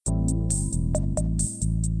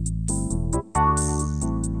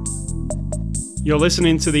You're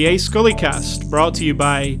listening to the A Scully Cast, brought to you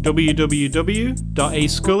by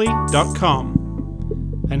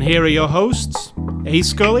www.ascully.com. And here are your hosts, A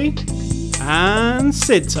Scully and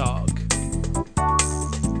Sid Talk.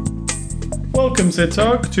 Welcome, Sid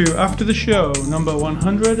Talk, to After the Show, number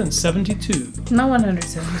 172. No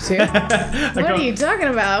 172. What are you talking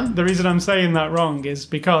about? The reason I'm saying that wrong is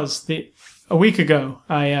because a week ago,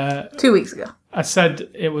 2 weeks ago. I said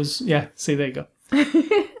it was, see, there you go.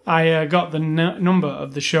 I got the number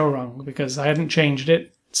of the show wrong because I hadn't changed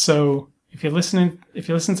it. So if you listen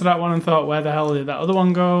to that one and thought, where the hell did that other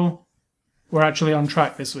one go? We're actually on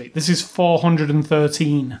track this week. This is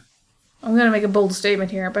 413. I'm going to make a bold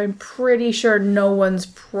statement here, but I'm pretty sure no one's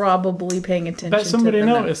probably paying attention to Bet somebody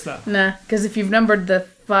noticed that. Nah, because if you've numbered the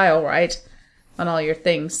file right on all your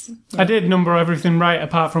things. I did number everything right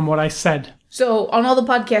apart from what I said. So on all the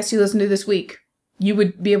podcasts you listen to this week, you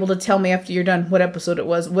would be able to tell me after you're done what episode it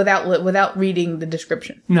was without reading the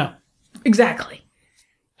description. No. Exactly.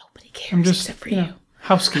 Nobody cares except for you.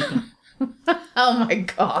 Housekeeping. Oh my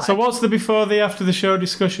god. So what's the before the after the show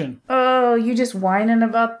discussion? Oh, you just whining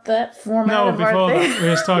about that format of our thing? No, before that we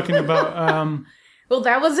was talking about... Well,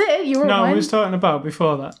 that was it. You were No, we was talking about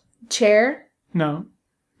before that. Chair? No,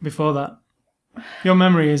 before that. Your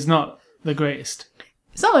memory is not the greatest.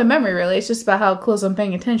 It's not my memory, really. It's just about how close I'm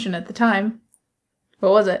paying attention at the time.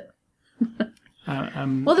 What was it?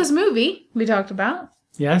 Well, this movie we talked about.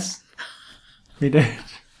 Yes, we did.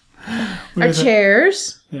 Our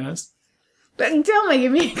chairs. Yes. Tell me,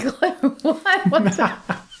 give me a clue. What's it?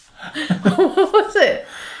 What was it?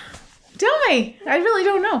 Tell me. I really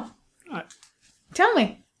don't know. Tell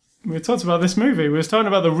me. We talked about this movie. We was talking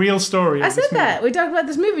about the real story. I said that. We talked about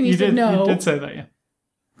this movie and you said no. You did say that, yeah.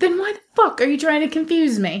 Then why the fuck are you trying to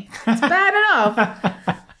confuse me? It's bad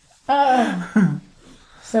enough.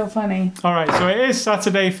 So funny. All right, so it is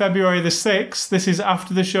Saturday, February the 6th. This is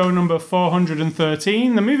After the Show number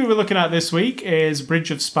 413. The movie we're looking at this week is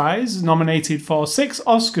Bridge of Spies, nominated for 6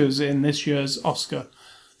 Oscars in this year's Oscar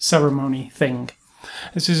ceremony thing.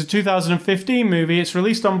 This is a 2015 movie. It's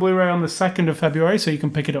released on Blu-ray on the 2nd of February, so you can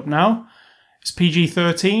pick it up now. It's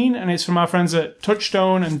PG-13, and it's from our friends at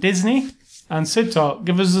Touchstone and Disney. And Sid Talk,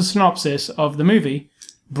 give us a synopsis of the movie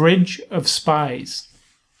Bridge of Spies.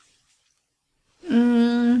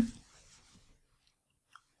 In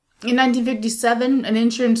 1957, an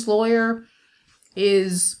insurance lawyer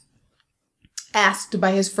is asked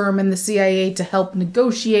by his firm and the CIA to help not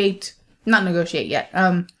negotiate yet,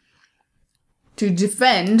 to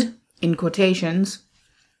defend, in quotations,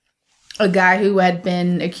 a guy who had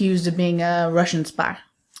been accused of being a Russian spy.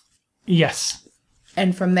 Yes.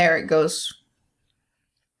 And from there it goes.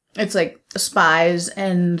 It's like spies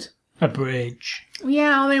and... a bridge.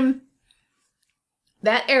 Yeah, I mean...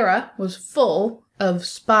 that era was full of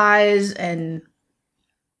spies and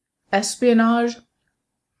espionage.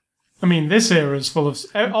 I mean, this era is full of...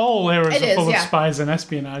 all eras are full of spies and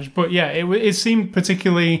espionage. But yeah, it seemed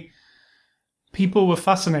particularly... people were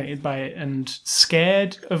fascinated by it and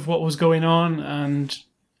scared of what was going on. And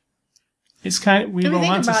it's kind of... we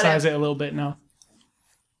romanticize it a little bit now.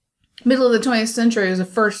 Middle of the 20th century was the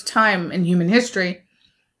first time in human history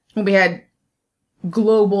when we had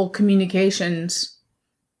global communications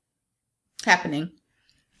happening.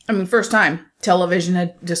 I mean, first time. Television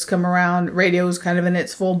had just come around. Radio was kind of in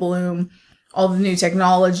its full bloom. All the new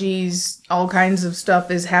technologies, all kinds of stuff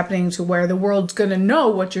is happening to where the world's going to know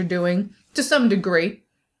what you're doing to some degree.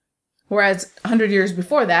 Whereas 100 years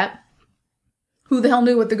before that, who the hell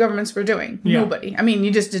knew what the governments were doing? Yeah. Nobody. I mean,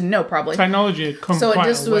 you just didn't know, probably. Technology had come So it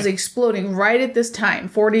just was exploding right at this time.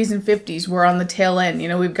 40s and 50s were on the tail end. You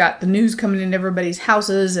know, we've got the news coming into everybody's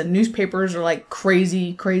houses, and newspapers are like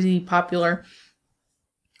crazy, crazy popular.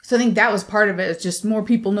 So I think that was part of it. It's just more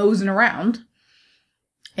people nosing around.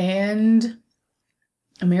 And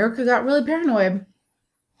America got really paranoid.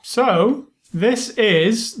 So, this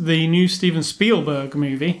is the new Steven Spielberg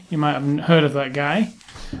movie. You might have heard of that guy.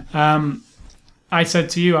 I said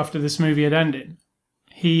to you after this movie had ended,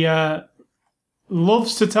 he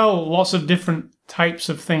loves to tell lots of different types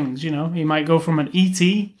of things, you know. He might go from an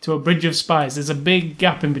E.T. to a Bridge of Spies. There's a big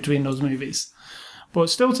gap in between those movies. But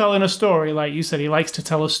still telling a story, like you said, he likes to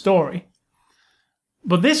tell a story.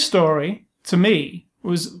 But this story, to me,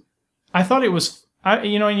 was... I thought it was...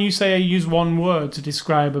 you know, and you say I use one word to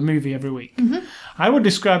describe a movie every week. Mm-hmm. I would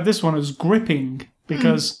describe this one as gripping,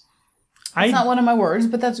 because... It's not one of my words,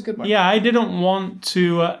 but that's a good one. Yeah, I didn't want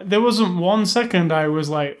to... there wasn't 1 second I was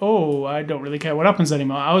like, oh, I don't really care what happens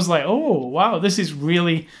anymore. I was like, oh, wow, this is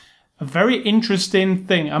really a very interesting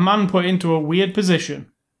thing. A man put into a weird position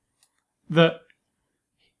that,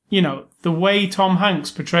 the way Tom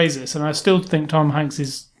Hanks portrays this, and I still think Tom Hanks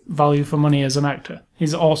is value for money as an actor.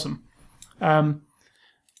 He's awesome.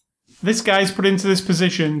 This guy's put into this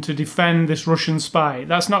position to defend this Russian spy.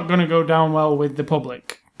 That's not going to go down well with the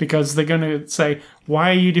public because they're going to say, why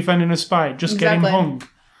are you defending a spy? Just get him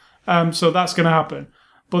hung. So that's going to happen.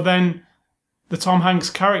 But then the Tom Hanks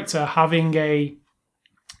character having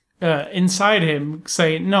inside him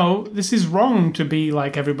say, no, this is wrong to be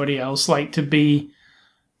like everybody else, like to be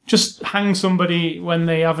just hang somebody when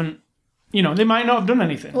they haven't, they might not have done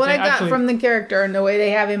anything. What I got from the character and the way they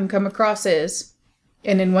have him come across is,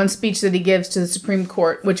 and in one speech that he gives to the Supreme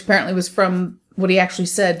Court, which apparently was from what he actually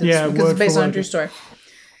said, because it's based on a true story,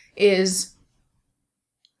 is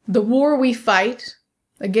the war we fight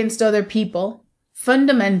against other people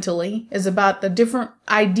fundamentally is about the different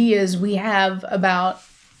ideas we have about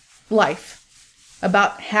life,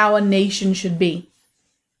 about how a nation should be.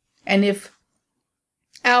 And if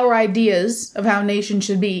our ideas of how a nation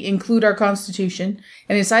should be include our Constitution,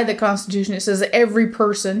 and inside the Constitution it says that every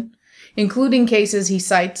person, including cases he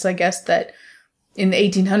cites, I guess, that in the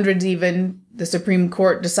 1800s even, the Supreme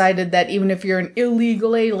Court decided that even if you're an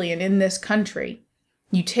illegal alien in this country,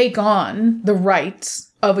 you take on the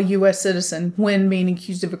rights of a U.S. citizen when being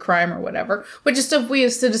accused of a crime or whatever, which is stuff we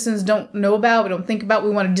as citizens don't know about, we don't think about,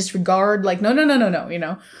 we want to disregard, like, no,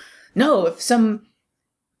 No, if some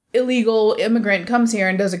illegal immigrant comes here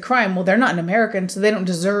and does a crime, well, they're not an American, so they don't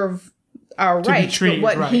deserve our rights. But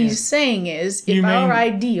what he's saying is, if our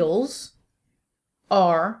ideals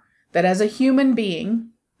are that as a human being,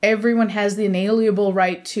 everyone has the inalienable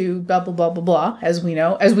right to blah, blah, blah, blah, blah, as we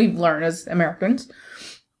know, as we've learned as Americans.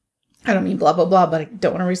 I don't mean blah, blah, blah, but I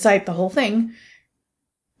don't want to recite the whole thing.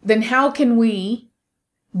 Then how can we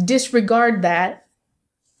disregard that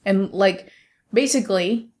and,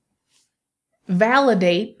 basically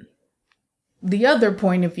validate the other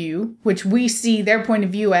point of view, which we see their point of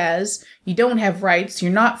view as, you don't have rights,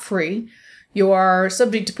 you're not free, you are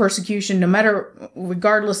subject to persecution no matter,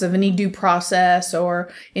 regardless of any due process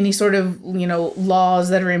or any sort of, laws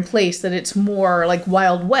that are in place, that it's more like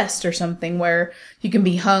Wild West or something where you can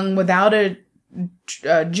be hung without a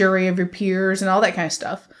jury of your peers and all that kind of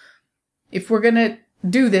stuff. If we're going to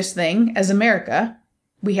do this thing as America,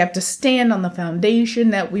 we have to stand on the foundation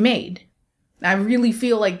that we made. I really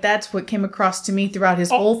feel like that's what came across to me throughout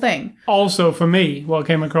his whole thing. Also, for me, what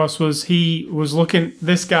came across was he was looking,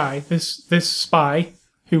 this guy, this spy,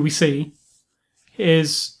 who we see,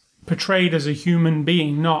 is portrayed as a human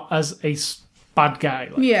being, not as a bad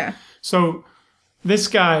guy. Yeah. So, this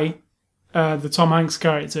guy, the Tom Hanks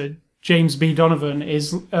character, James B. Donovan,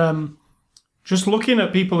 is just looking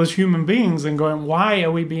at people as human beings and going, why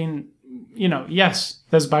are we being, yes,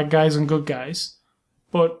 there's bad guys and good guys,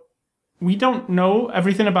 but we don't know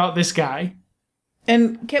everything about this guy.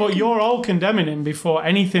 But you're all condemning him before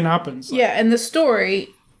anything happens. Yeah, and the story,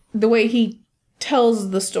 the way he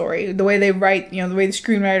tells the story, the way they write, the way the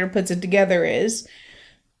screenwriter puts it together is,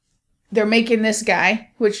 they're making this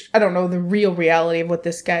guy, which I don't know the real reality of what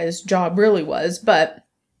this guy's job really was, but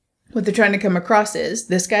what they're trying to come across is,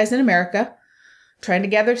 this guy's in America, trying to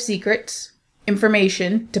gather secrets,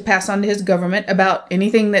 information to pass on to his government about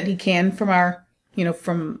anything that he can from our,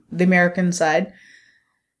 from the American side.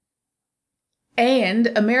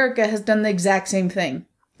 And America has done the exact same thing.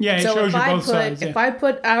 Yeah, it shows you both sides. If I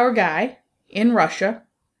put our guy in Russia,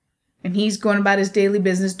 and he's going about his daily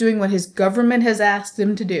business, doing what his government has asked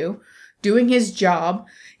him to do, doing his job,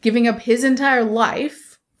 giving up his entire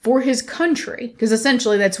life for his country, because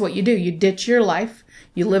essentially that's what you do. You ditch your life.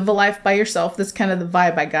 You live a life by yourself. That's kind of the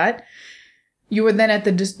vibe I got. You were then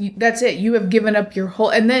that's it. You have given up your whole,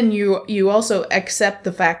 and then you also accept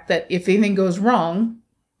the fact that if anything goes wrong,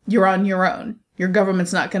 you're on your own. Your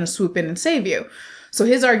government's not going to swoop in and save you. So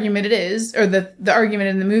his argument the argument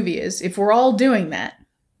in the movie is, if we're all doing that,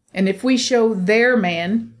 and if we show their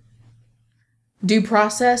man due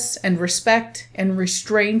process and respect and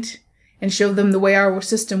restraint and show them the way our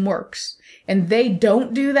system works, and they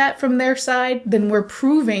don't do that from their side, then we're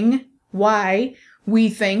proving why we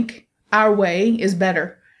think our way is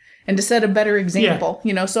better, and to set a better example,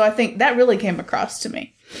 so I think that really came across to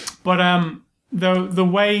me. But the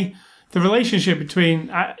way, the relationship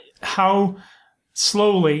between how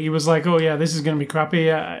slowly he was like, oh yeah, this is going to be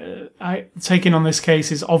crappy. Taking on this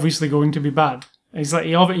case is obviously going to be bad. He's like,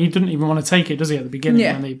 he didn't even want to take it, does he, at the beginning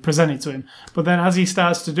when they present it to him? But then as he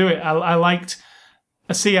starts to do it, I liked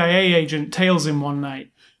a CIA agent tails him one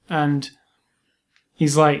night, and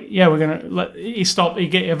he's like, yeah, we're going to... He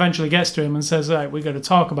eventually gets to him and says, all right, we've got to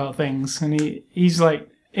talk about things. And he's like,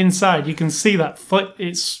 inside, you can see that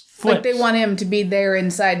it's flips. Like they want him to be their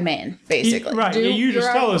inside man, basically. Right, you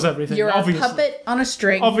just tell us everything, You're obviously. a puppet on a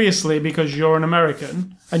string. Obviously, because you're an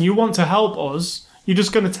American and you want to help us, you're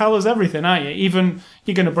just going to tell us everything, aren't you? Even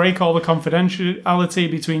you're going to break all the confidentiality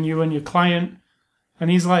between you and your client. And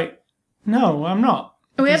he's like, no, I'm not.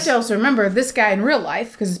 And we have to also remember this guy in real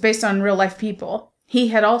life, because it's based on real life people. He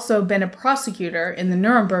had also been a prosecutor in the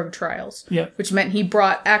Nuremberg trials, which meant he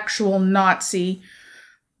brought actual Nazi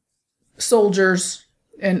soldiers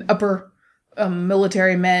and upper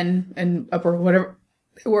military men and upper whatever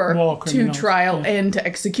were to trial and to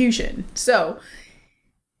execution. So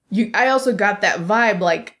I also got that vibe,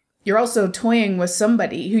 like you're also toying with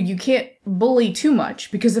somebody who you can't bully too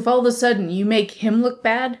much, because if all of a sudden you make him look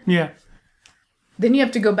bad, then you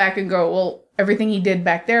have to go back and go, well, everything he did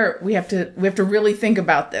back there, we have to really think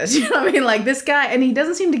about this. You know what I mean? Like this guy, and he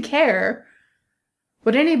doesn't seem to care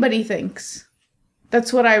what anybody thinks.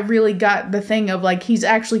 That's what I really got the thing of, like, he's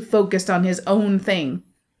actually focused on his own thing.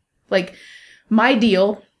 Like, my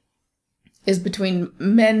deal is between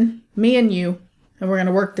me and you, and we're going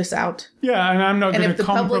to work this out. Yeah, and I'm not going to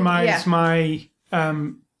compromise my...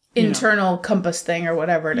 internal compass thing or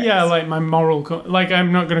whatever it is. Yeah, like my moral...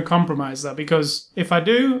 I'm not going to compromise that, because if I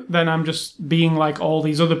do, then I'm just being like all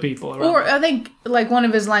these other people around. Or I think, like, one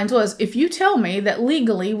of his lines was, if you tell me that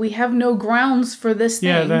legally we have no grounds for this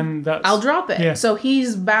thing, then I'll drop it. Yeah. So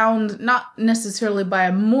he's bound, not necessarily by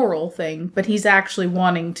a moral thing, but he's actually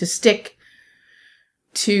wanting to stick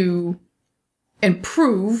to and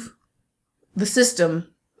prove the system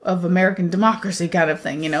of American democracy kind of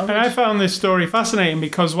thing, you know? And I found this story fascinating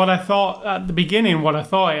because what I thought at the beginning, what I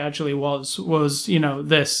thought it actually was, there's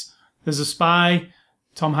a spy,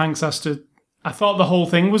 Tom Hanks has to... I thought the whole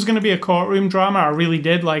thing was going to be a courtroom drama. I really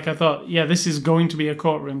did. Like, I thought, this is going to be a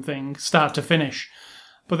courtroom thing, start to finish.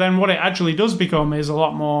 But then what it actually does become is a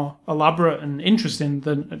lot more elaborate and interesting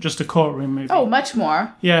than just a courtroom movie. Oh, much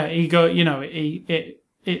more. Yeah, he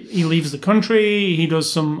leaves the country, he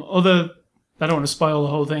does some other... I don't want to spoil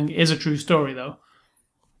the whole thing. It is a true story, though.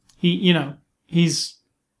 He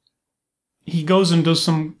goes and does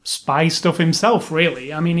some spy stuff himself,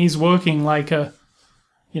 really. I mean, he's working like a,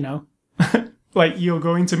 like you're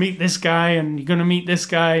going to meet this guy and you're going to meet this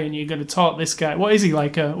guy and you're going to talk this guy. What is he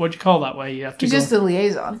like? What do you call that way? You have to. He's just a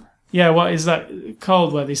liaison. Yeah, what is that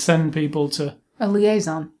called? Where they send people to a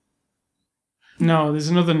liaison. No, there's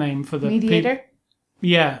another name for the mediator.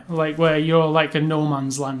 Yeah, like where you're like a no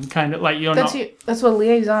man's land, kind of like you're that's not. That's what a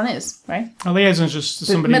liaison is, right? A liaison is just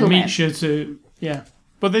somebody who meets you to,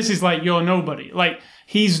 But this is like you're nobody. Like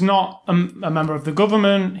he's not a member of the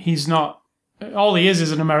government. He's not. All he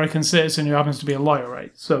is an American citizen who happens to be a lawyer,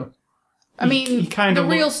 right? So. I mean, the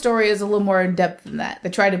real story is a little more in depth than that. They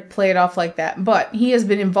try to play it off like that, but he has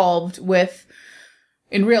been involved with,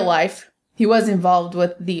 in real life, he was involved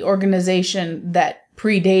with the organization that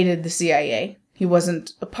predated the CIA. He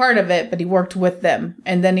wasn't a part of it, but he worked with them.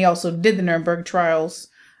 And then he also did the Nuremberg trials.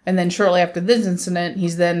 And then shortly after this incident,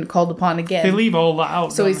 he's then called upon again. They leave all that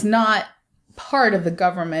out. So he's not part of the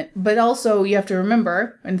government. But also, you have to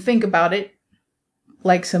remember and think about it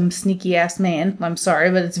like some sneaky-ass man. I'm sorry,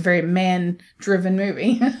 but it's a very man-driven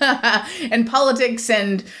movie. And politics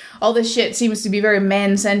and all this shit seems to be very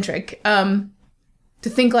man-centric. To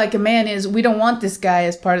think like a man is, we don't want this guy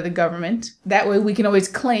as part of the government. That way we can always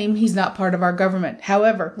claim he's not part of our government.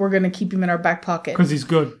 However, we're going to keep him in our back pocket. Because he's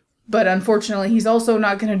good. But unfortunately, he's also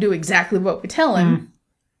not going to do exactly what we tell him.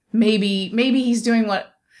 Maybe he's doing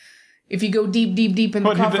what, if you go deep in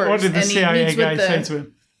the coffers. What did the CIA guy say to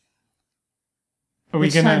him?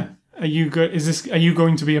 Are you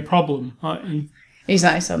going to be a problem? He's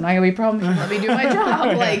nice. I'm not going to be a problem. Let me do my job.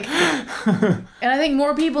 And I think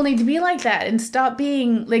more people need to be like that and stop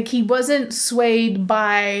being like, he wasn't swayed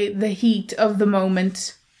by the heat of the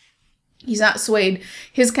moment. He's not swayed.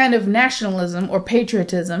 His kind of nationalism or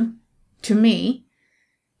patriotism, to me,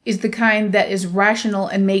 is the kind that is rational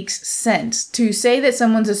and makes sense. To say that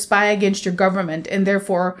someone's a spy against your government and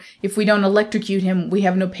therefore, if we don't electrocute him, we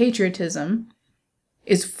have no patriotism,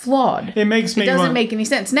 is flawed. It doesn't make any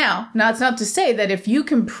sense. Now, it's not to say that if you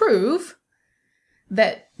can prove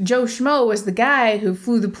that Joe Schmo was the guy who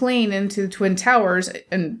flew the plane into the Twin Towers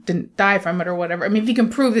and didn't die from it or whatever. I mean, if you can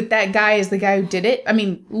prove that that guy is the guy who did it, I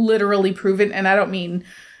mean, literally prove it, and I don't mean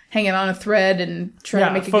hanging on a thread and trying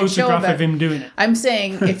to make a good show of it. Photograph of him doing it. I'm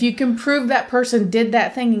saying if you can prove that person did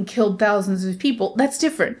that thing and killed thousands of people, that's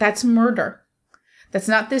different. That's murder. That's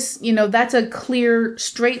not this, that's a clear,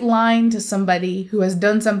 straight line to somebody who has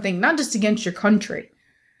done something, not just against your country.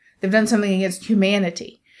 They've done something against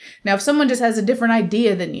humanity. Now, if someone just has a different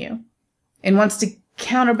idea than you and wants to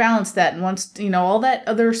counterbalance that and wants, all that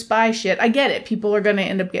other spy shit. I get it. People are going to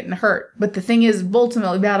end up getting hurt. But the thing is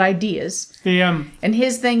ultimately about ideas. And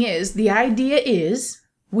his thing is, the idea is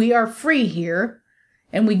we are free here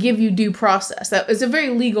and we give you due process. That is a very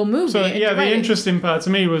legal movie. So, yeah, the interesting part to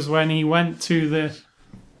me was when he went to the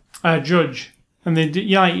judge. And they,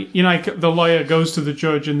 the lawyer goes to the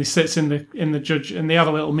judge and he sits in the judge and they have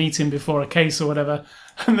a little meeting before a case or whatever.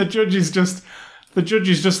 And the judge is just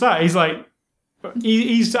that. He's like,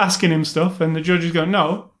 he's asking him stuff, and the judge is going,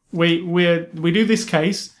 "No, we do this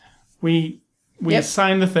case, we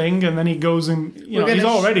sign the thing," and then he goes and he's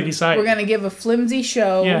already decided. We're gonna give a flimsy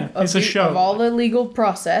show. It's a show of all the legal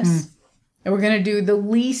process, and we're gonna do the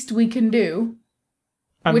least we can do,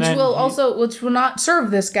 and which will not serve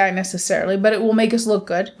this guy necessarily, but it will make us look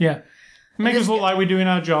good. Yeah. Make us look like we're doing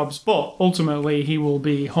our jobs, but ultimately he will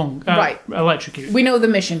be hung, electrocuted. We know the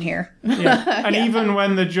mission here. Yeah. And even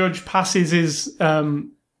when the judge passes his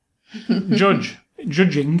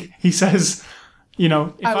judging, he says,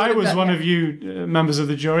 if I was one of you members of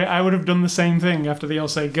the jury, I would have done the same thing after they all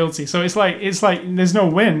say guilty. So it's like there's no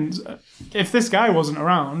win. If this guy wasn't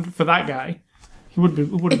around for that guy, he would have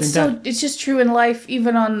been dead. It's just true in life,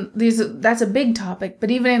 even on these. That's a big topic, but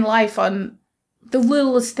even in life on the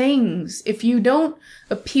littlest things, if you don't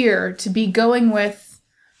appear to be going with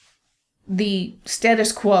the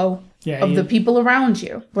status quo of the people around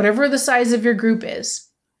you, whatever the size of your group is,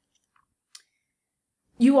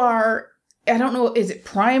 you are, I don't know, is it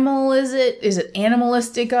primal, is it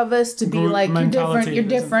animalistic of us to be group like, you're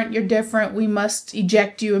different, we must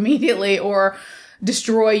eject you immediately or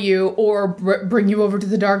destroy you or bring you over to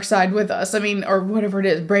the dark side with us. I mean, or whatever it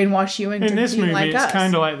is, brainwash you into being like us. In this movie, it's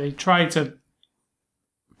kind of like they try to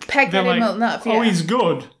peck at him enough. Oh, he's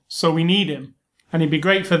good, so we need him. And he'd be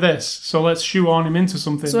great for this, so let's shoehorn him into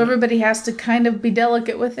something. So everybody has to kind of be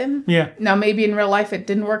delicate with him? Yeah. Now, maybe in real life it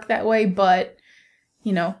didn't work that way, but,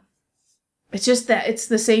 it's just that it's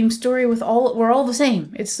the same story we're all the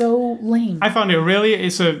same. It's so lame. I found it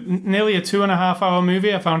it's nearly a 2.5 hour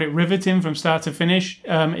movie. I found it riveting from start to finish.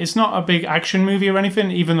 It's not a big action movie or anything,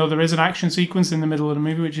 even though there is an action sequence in the middle of the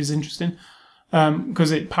movie, which is interesting, because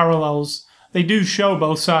it parallels. They do show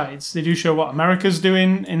both sides. They do show what America's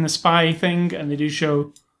doing in the spy thing, and they do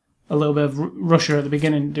show a little bit of Russia at the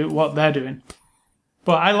beginning, do what they're doing.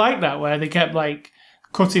 But I like that, where they kept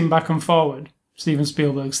cutting back and forward, Steven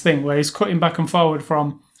Spielberg's thing, where he's cutting back and forward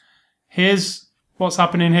from, here's what's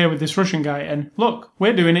happening here with this Russian guy, and look,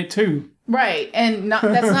 we're doing it too. Right, and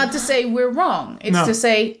that's not to say we're wrong. It's to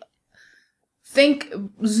say,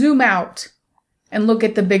 zoom out. And look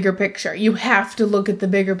at the bigger picture. You have to look at the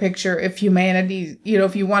bigger picture if humanity,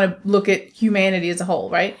 if you want to look at humanity as a whole,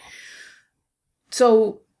 right?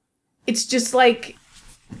 So it's just like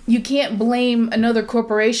you can't blame another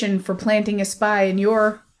corporation for planting a spy at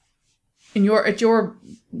your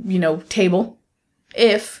table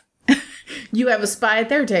if you have a spy at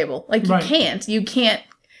their table. Like you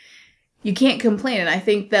can't complain. And I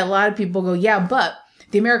think that a lot of people go, yeah, but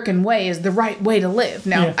the American way is the right way to live.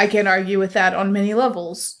 Now, I can't argue with that on many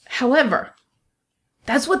levels. However,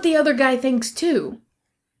 that's what the other guy thinks too.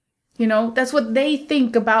 That's what they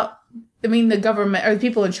think about, the government, or the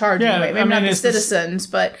people in charge anyway. Maybe not the citizens,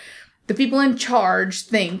 but the people in charge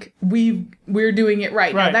think we're doing it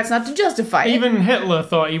right. Now, that's not to justify it. Even Hitler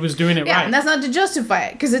thought he was doing it right. Yeah, and that's not to justify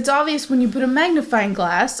it, because it's obvious when you put a magnifying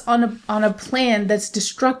glass on a plan that's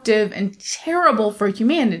destructive and terrible for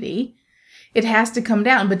humanity, it has to come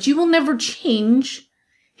down, but you will never change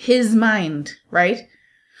his mind, right?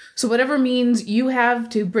 So whatever means you have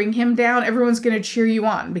to bring him down, everyone's going to cheer you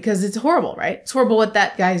on because it's horrible, right? It's horrible what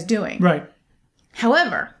that guy's doing. Right.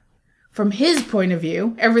 However, from his point of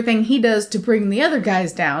view, everything he does to bring the other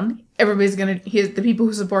guys down, the people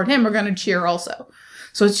who support him are going to cheer also.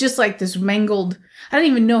 So it's just like this mangled, I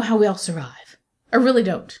don't even know how we all survive. I really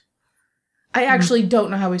don't. I actually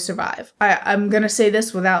don't know how we survive. I'm going to say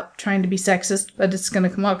this without trying to be sexist, but it's going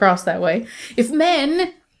to come across that way. If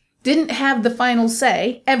men didn't have the final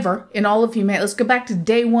say, ever, in all of humanity, let's go back to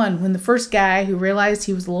day one, when the first guy who realized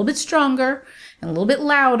he was a little bit stronger, and a little bit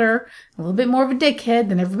louder, a little bit more of a dickhead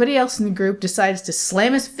than everybody else in the group, decides to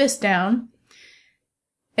slam his fist down,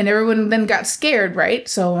 and everyone then got scared, right?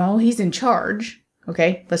 So, he's in charge.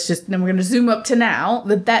 Okay, then we're going to zoom up to now,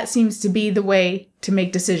 that seems to be the way to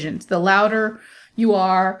make decisions. The louder you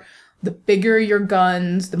are, the bigger your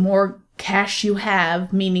guns, the more cash you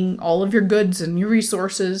have, meaning all of your goods and your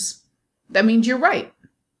resources. That means you're right.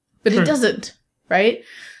 But It doesn't, right?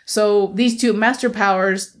 So these two master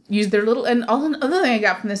powers use their little, and all another thing I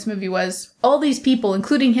got from this movie was all these people,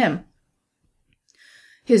 including him,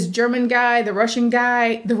 his German guy, the Russian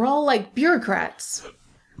guy, they're all like bureaucrats.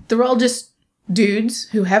 They're all just dudes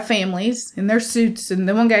who have families in their suits, and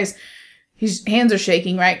the one guy's his hands are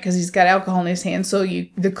shaking, right? Because he's got alcohol in his hands. So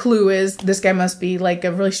the clue is this guy must be like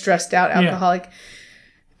a really stressed out alcoholic. Yeah.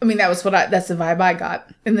 I mean, that's the vibe I got.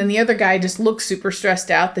 And then the other guy just looks super stressed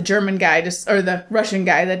out. The German guy or the Russian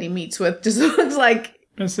guy that he meets with just looks like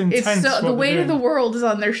it's intense. The weight of the world is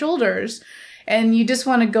on their shoulders. And you just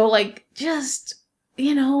want to go like, just,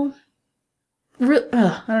 I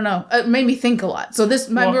don't know. It made me think a lot. So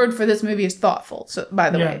my word for this movie is thoughtful, so, by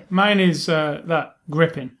the way. Mine is that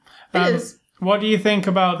gripping. It is. What do you think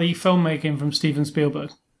about the filmmaking from Steven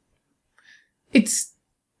Spielberg? It's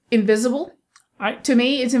invisible. To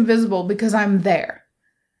me, it's invisible because I'm there.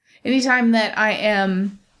 Anytime that I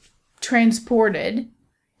am transported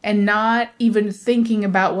and not even thinking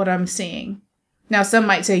about what I'm seeing. Now, some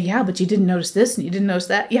might say, yeah, but you didn't notice this and you didn't notice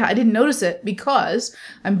that. Yeah, I didn't notice it because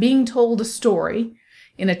I'm being told a story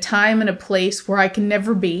in a time and a place where I can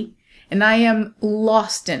never be. And I am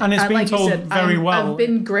lost in it. And it's being told very well. I've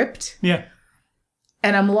been gripped. Yeah.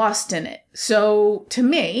 And I'm lost in it. So, to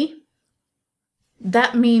me,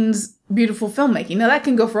 that means beautiful filmmaking. Now, that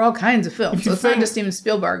can go for all kinds of films. So it's not just Steven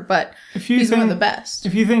Spielberg, but he's one of the best.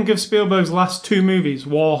 If you think of Spielberg's last two movies,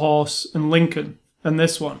 War Horse and Lincoln, and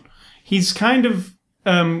this one, he's kind of...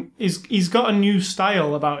 he's got a new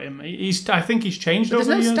style about him. I think he's changed over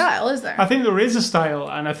the years. There's no style, is there? I think there is a style,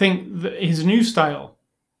 and I think his new style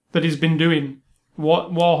that he's been doing, War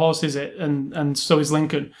Horse is it, and so is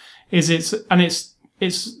Lincoln, it's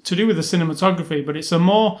to do with the cinematography, but it's a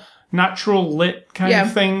more natural lit kind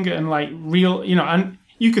of thing, and like real, and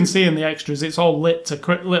you can see in the extras, it's all lit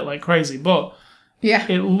like crazy, but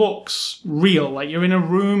it looks real, like you're in a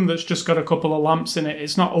room that's just got a couple of lamps in it.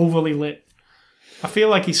 It's not overly lit. I feel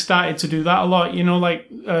like he started to do that a lot, like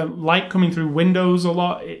light coming through windows a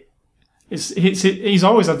lot. He's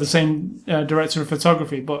always had the same director of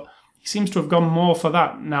photography, but he seems to have gone more for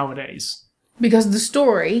that nowadays. Because the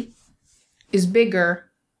story is bigger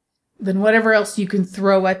than whatever else you can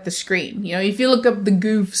throw at the screen. If you look up the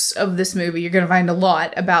goofs of this movie, you're going to find a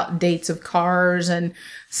lot about dates of cars and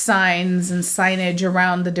signs and signage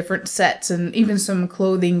around the different sets, and even some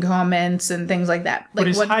clothing comments and things like that. But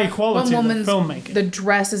it's high quality filmmaking. The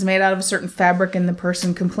dress is made out of a certain fabric, and the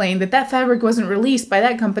person complained that fabric wasn't released by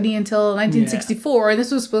that company until 1964, and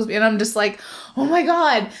this was supposed to be... And I'm just like, oh my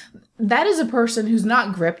God... That is a person who's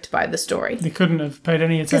not gripped by the story. They couldn't have paid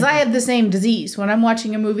any attention. Because I have the same disease. When I'm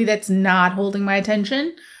watching a movie that's not holding my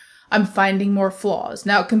attention, I'm finding more flaws.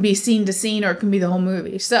 Now, it can be scene to scene, or it can be the whole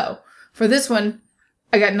movie. So, for this one,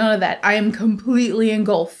 I got none of that. I am completely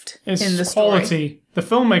engulfed in the quality. Story. The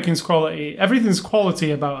filmmaking's quality. Everything's quality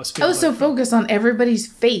about us. I was so focused on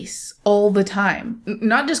everybody's face all the time.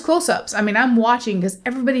 Not just close-ups. I mean, I'm watching because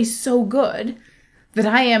everybody's so good that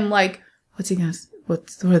I am like, what's he going to...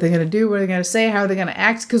 What are they going to do? What are they going to say? How are they going to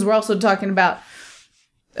act? Because we're also talking about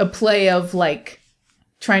a play of, like,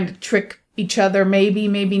 trying to trick each other,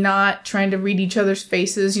 maybe not, trying to read each other's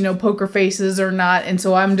faces, poker faces or not. And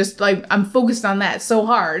so I'm just, like, I'm focused on that so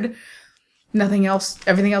hard. Everything else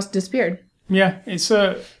disappeared. Yeah, it's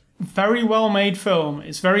a very well-made film.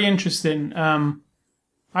 It's very interesting.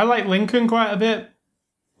 I like Lincoln quite a bit.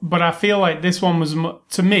 But I feel like this one was,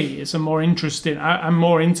 to me, it's a more interesting... I'm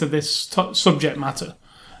more into this subject matter.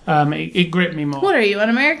 It gripped me more. What are you, an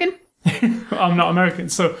American? I'm not American.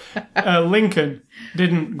 So Lincoln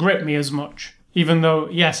didn't grip me as much. Even though,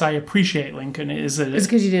 yes, I appreciate Lincoln. It's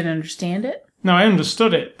because you didn't understand it? No, I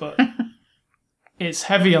understood it, but it's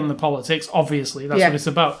heavy on the politics, obviously. That's what it's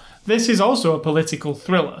about. This is also a political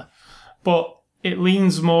thriller, but it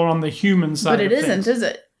leans more on the human side of things. But it isn't, is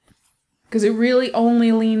it? Because it really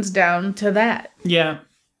only leans down to that. Yeah.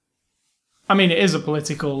 I mean, it is a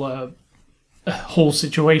political whole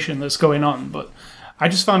situation that's going on, but I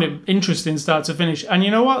just found it interesting start to finish. And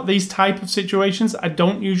you know what? These type of situations, I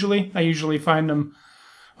usually find them,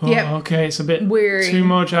 okay, it's a bit weird, too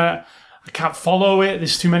much. I can't follow it.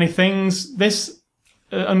 There's too many things. This,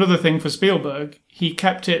 another thing for Spielberg, he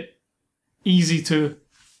kept it easy to...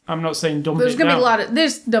 I'm not saying dumb it down. There's going to be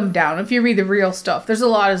there's dumbed down. If you read the real stuff, there's a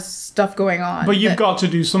lot of stuff going on. But you've got to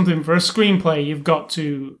do something for a screenplay. You've got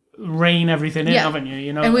to rein everything in, haven't you?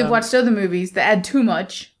 And we've watched other movies that add too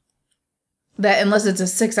much, that unless it's a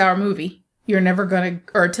 6-hour movie, you're never going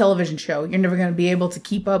to, or a television show, you're never going to be able to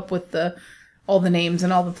keep up with all the names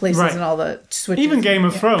and all the places and all the switches. Even Game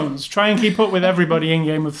of Thrones. Try and keep up with everybody in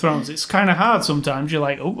Game of Thrones. It's kind of hard sometimes. You're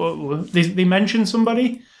like, they mention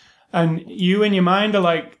somebody, and you in your mind are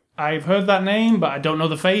like, I've heard that name, but I don't know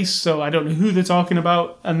the face, so I don't know who they're talking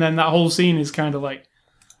about. And then that whole scene is kind of like,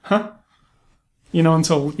 huh?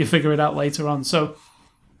 until you figure it out later on. So,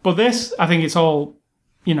 but this, I think it's all,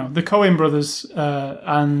 the Coen brothers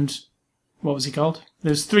and what was he called?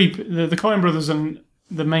 There's three, the Coen brothers and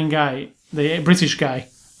the main guy, the British guy.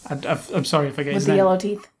 I'm sorry if I get With his the name. yellow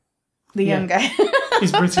teeth. The young guy.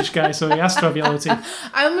 He's a British guy, so he has to have yellow teeth.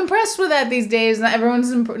 I'm impressed with that these days. Not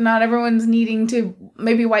everyone's needing to.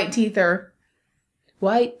 Maybe white teeth are.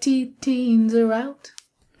 White teeth teens are out.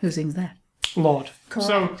 Who sings that? Lord. Correct.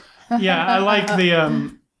 So yeah, I like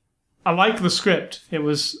the script.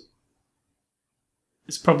 It's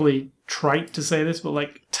probably trite to say this, but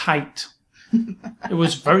like tight. It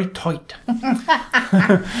was very tight.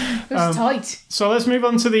 It was tight. So let's move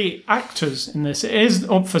on to the actors in this. It is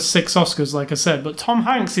up for 6 Oscars, like I said, but Tom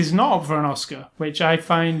Hanks is not up for an Oscar, which I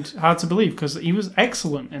find hard to believe because he was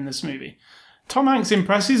excellent in this movie. Tom Hanks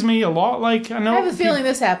impresses me a lot. Like I have a feeling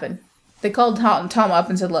this happened. They called Tom up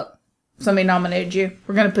and said, "Look, somebody nominated you.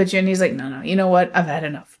 We're going to put you in." He's like, "No, you know what? I've had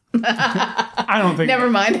enough." I don't think. Never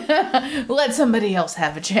mind. Let somebody else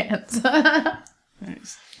have a chance.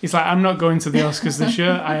 He's like, "I'm not going to the Oscars this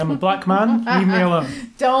year. I am a black man. Leave me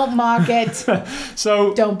alone." Don't mock it.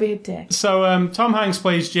 So don't be a dick. So Tom Hanks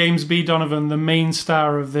plays James B. Donovan, the main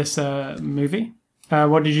star of this movie.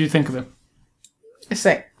 What did you think of him?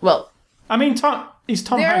 Well, I mean, he's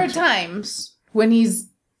Tom Hanks. There are times when he's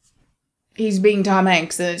being Tom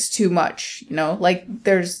Hanks and it's too much, like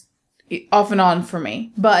there's off and on for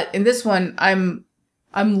me. But in this one, I'm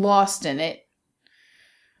lost in it.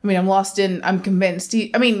 I mean, I'm convinced.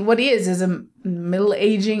 What he is a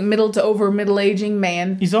middle to middle-aging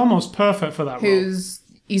man. He's almost perfect for that role.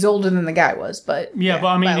 He's older than the guy was, but... Yeah, but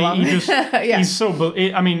I mean, he just... yeah. He's so...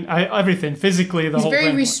 everything, physically, the whole thing. He's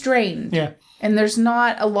very restrained. Yeah. And there's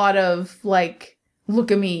not a lot of, like,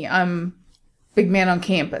 look at me, I'm big man on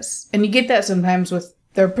campus. And you get that sometimes with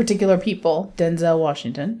their particular people. Denzel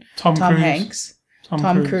Washington. Tom Hanks.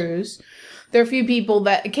 Tom Cruise. There are a few people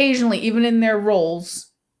that occasionally, even in their roles...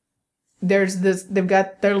 they've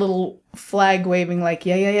got their little flag waving like,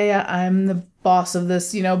 yeah, I'm the boss of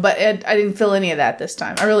this, but I didn't feel any of that this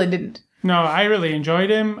time. I really didn't. No, I really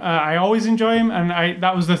enjoyed him. I always enjoy him, and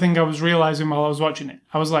that was the thing I was realizing while I was watching it.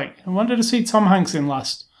 I was like, I wanted to see Tom Hanks in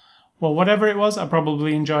last. Well, whatever it was, I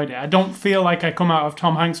probably enjoyed it. I don't feel like I come out of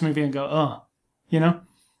Tom Hanks movie and go,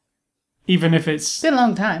 even if it's been a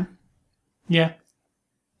long time. Yeah.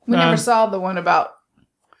 We never saw the one about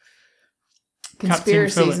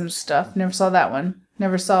conspiracies and stuff. Never saw that one.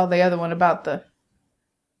 Never saw the other one about the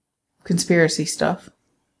conspiracy stuff.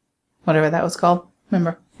 Whatever that was called.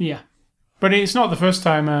 Remember? Yeah. But it's not the first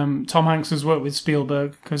time Tom Hanks has worked with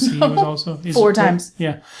Spielberg, because he was also... 4 times.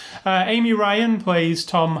 Yeah. Amy Ryan plays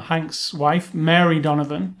Tom Hanks' wife, Mary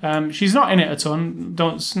Donovan. She's not in it a ton.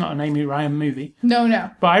 It's not an Amy Ryan movie. No.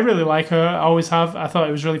 But I really like her. I always have. I thought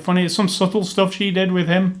it was really funny. Some subtle stuff she did with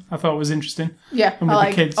him I thought was interesting. Yeah, and with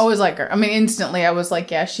the kids. Always like her. I mean, instantly I was like,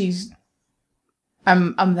 yeah, she's...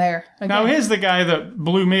 I'm there. Again. Now, here's the guy that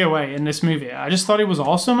blew me away in this movie. I just thought he was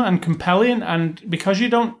awesome and compelling, and because you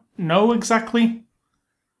don't know exactly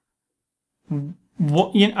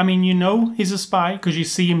what... he's a spy because you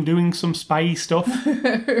see him doing some spy stuff.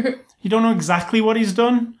 You don't know exactly what he's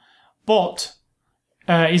done, but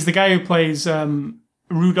he's the guy who plays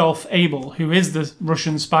Rudolph Abel, who is the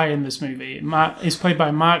Russian spy in this movie. He's played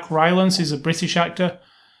by Mark Rylance. He's a British actor.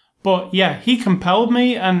 But yeah, he compelled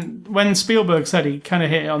me, and when Spielberg said he kind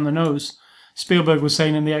of hit it on the nose, Spielberg was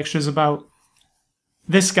saying in the extras about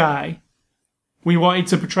this guy, we wanted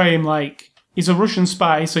to portray him like he's a Russian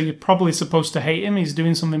spy, so you're probably supposed to hate him. He's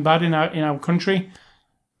doing something bad in our country,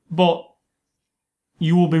 but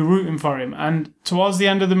you will be rooting for him. And towards the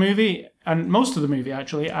end of the movie, and most of the movie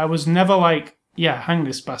actually, I was never like, yeah, hang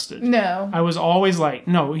this bastard. No. I was always like,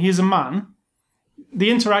 no, he's a man. The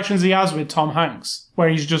interactions he has with Tom Hanks, where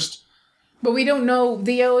he's just... But we don't know...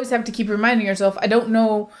 You always have to keep reminding yourself, I don't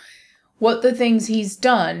know what the things he's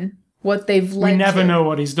done, what they've led to. We never know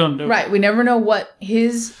what he's done, do we? Right, we never know what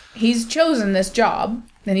he's chosen this job,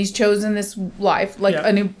 and he's chosen this life, like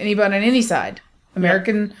anybody on any side.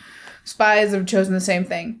 American spies have chosen the same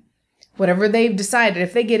thing. Whatever they've decided,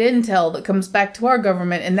 if they get intel that comes back to our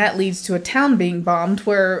government, and that leads to a town being bombed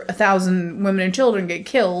where 1,000 women and children get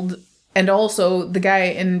killed... And also the guy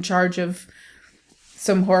in charge of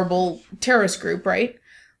some horrible terrorist group, right?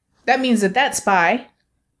 That means that spy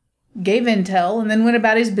gave intel and then went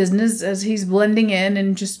about his business as he's blending in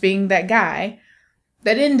and just being that guy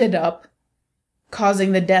that ended up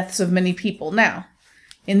causing the deaths of many people. Now,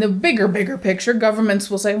 in the bigger picture,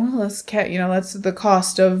 governments will say, well, that's the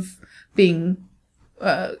cost of being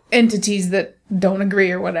entities that don't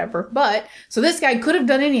agree or whatever. But, so this guy could have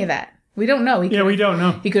done any of that. We don't know. We don't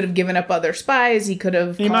know. He could have given up other spies. He could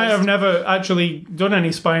have. He might have never actually done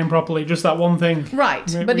any spying properly, just that one thing. Right.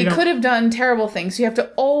 But he could have done terrible things. So you have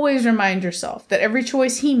to always remind yourself that every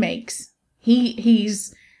choice he makes,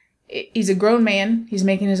 he's a grown man. He's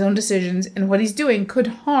making his own decisions. And what he's doing could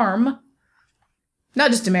harm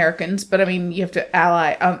not just Americans, but I mean, you have to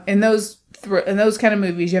ally. In those kind of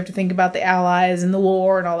movies, you have to think about the allies and the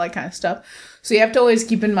war and all that kind of stuff. So you have to always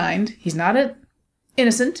keep in mind, he's not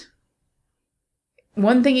innocent.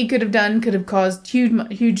 One thing he could have done could have caused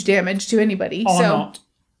huge damage to anybody. Or not.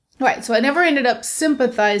 Right, so I never ended up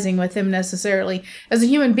sympathizing with him necessarily as a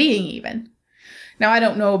human being even. Now, I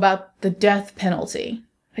don't know about the death penalty.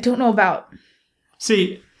 I don't know about...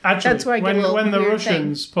 See, actually, that's where I get when the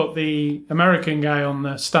Russians put the American guy on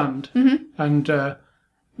the stand, and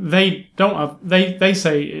they don't have... They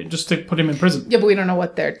say just to put him in prison. Yeah, but we don't know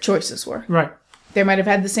what their choices were. Right. They might have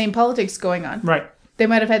had the same politics going on. Right. They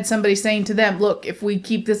might have had somebody saying to them, look, if we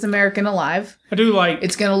keep this American alive, I do like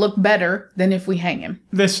it's going to look better than if we hang him.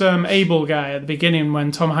 This Abel guy at the beginning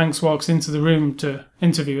when Tom Hanks walks into the room to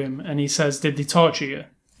interview him and he says, did they torture you?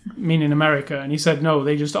 Meaning America. And he said, no,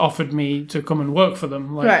 they just offered me to come and work for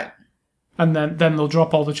them. Right. And then they'll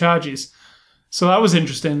drop all the charges. So that was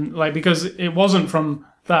interesting, because it wasn't from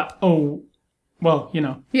that,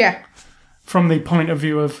 Yeah. from the point of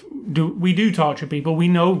view of, we do torture people. We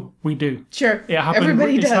know we do. Sure. It happened.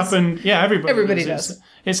 Everybody it's does. Happened, yeah, Everybody does.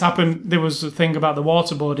 It's happened. There was a thing about the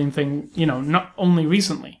waterboarding thing, not only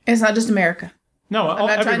recently. It's not just America. No, I'm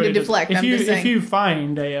not trying to deflect. If you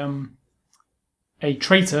find a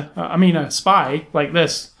traitor, a spy like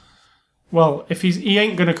this, well, if he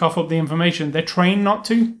ain't going to cough up the information, they're trained not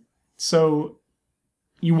to. So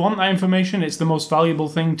you want that information. It's the most valuable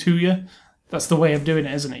thing to you. That's the way of doing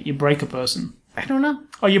it, isn't it? You break a person. I don't know.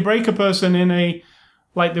 Or you break a person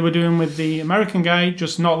like they were doing with the American guy,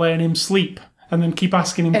 just not letting him sleep and then keep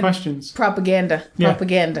asking him questions. Propaganda. Yeah.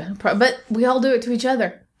 But we all do it to each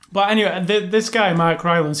other. But anyway, this guy, Mark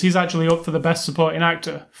Rylance, he's actually up for the Best Supporting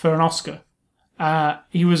Actor for an Oscar.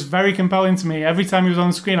 He was very compelling to me. Every time he was on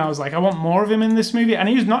the screen, I was like, I want more of him in this movie. And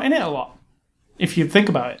he was not in it a lot, if you think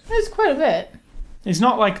about it. It's quite a bit. It's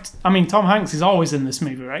not like... Tom Hanks is always in this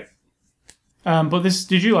movie, right? But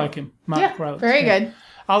did you like him, Mark Rylance? Very good.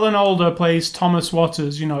 Alan Alda plays Thomas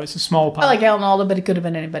Waters. It's a small part. I like Alan Alda, but it could have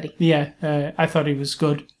been anybody. Yeah, I thought he was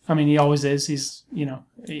good. He always is.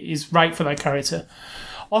 He's right for that character.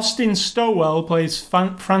 Austin Stowell plays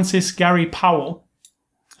Francis Gary Powell,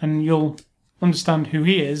 and you'll understand who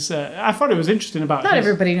he is. I thought it was interesting about Not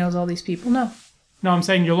everybody knows all these people, no. No, I'm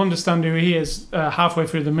saying you'll understand who he is halfway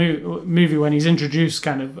through the movie when he's introduced,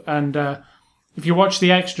 kind of. And if you watch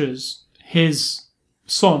the extras, his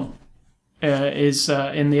son is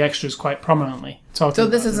in the extras quite prominently. So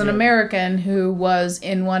this is an American who was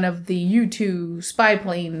in one of the U-2 spy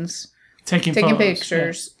planes taking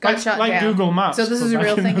pictures, got shot down. Like Google Maps. So this is a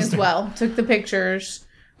real thing as well. Took the pictures,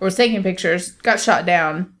 or was taking pictures, got shot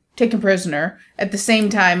down, taken prisoner, at the same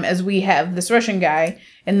time as we have this Russian guy,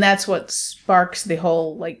 and that's what sparks the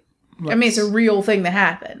whole, it's a real thing that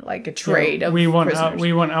happened, like a trade of prisoners.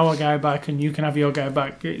 We want our guy back, and you can have your guy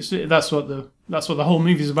back. That's what the whole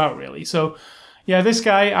movie's about, really. So, yeah, this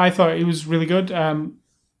guy, I thought he was really good.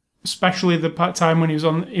 Especially the time when he was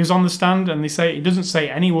on the stand, and he doesn't say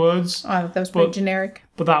any words. Oh, that was pretty generic.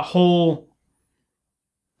 But that whole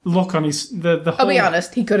look on his the whole. I'll be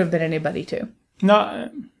honest, he could have been anybody too.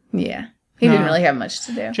 No. Yeah, he didn't really have much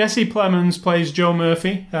to do. Jesse Plemons plays Joe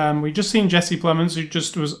Murphy. We just seen Jesse Plemons, who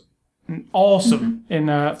just was awesome in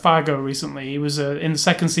Fargo recently. He was in the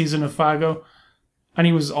second season of Fargo, and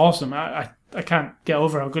he was awesome. I can't get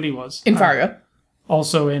over how good he was in Fargo.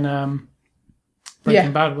 Also in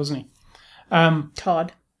Breaking Bad, wasn't he?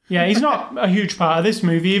 Todd. Yeah, he's not a huge part of this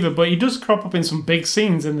movie either, but he does crop up in some big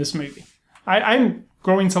scenes in this movie. I'm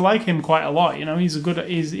growing to like him quite a lot.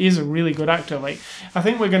 He's a really good actor. I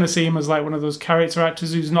think we're going to see him as one of those character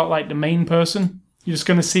actors who's not the main person. You're just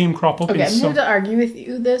going to see him crop up. Okay, I'm going to argue with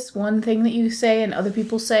you. This one thing that you say and other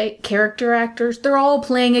people say, character actors, they're all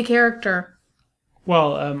playing a character.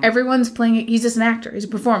 Well, everyone's playing it. He's just an actor. He's a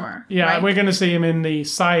performer. Yeah, right? We're going to see him in the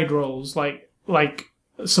side roles, like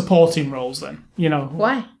supporting roles. Then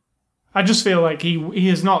why? I just feel like he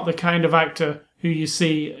is not the kind of actor who you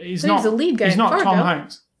see. He's not the lead guy. He's not Fargo. Tom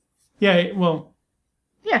Hanks. Yeah, well.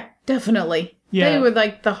 Yeah, definitely. Yeah, they were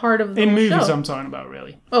the heart of the in movies. show. I'm talking about,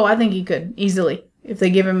 really. Oh, I think he could easily if they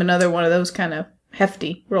give him another one of those kind of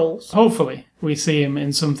hefty roles. Hopefully, we see him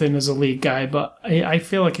in something as a lead guy, but I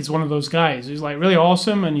feel like he's one of those guys who's really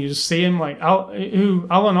awesome, and you just see him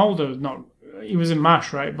Alan Alda. He was in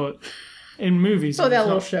MASH, right? But in movies. Oh, he that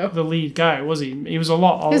was little not show. The lead guy, was he? He was a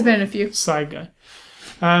lot. He's been in a few. Side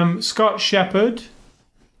guy. Scott Shepherd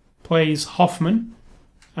plays Hoffman.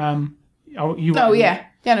 Yeah. Yeah, I know what you're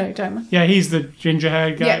talking about. Yeah, he's the ginger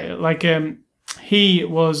haired guy. Yeah. Like, he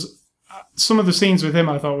was. Some of the scenes with him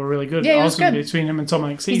I thought were really good. Yeah, he was good. Between him and Tom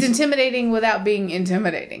Hanks. He's intimidating without being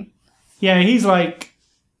intimidating. Yeah, he's like.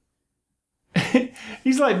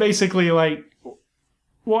 He's like basically like.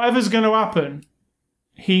 Whatever's going to happen,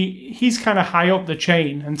 he's kind of high up the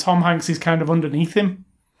chain, and Tom Hanks is kind of underneath him.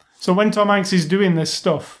 So when Tom Hanks is doing this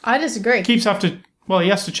stuff, I disagree. he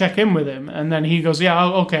has to check in with him, and then he goes, yeah,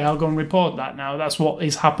 I'll go and report that now. That's what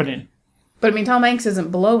is happening. But I mean, Tom Hanks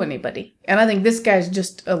isn't below anybody. And I think this guy's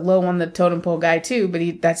just a low on the totem pole guy too, but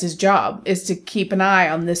that's his job, is to keep an eye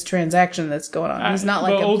on this transaction that's going on. He's not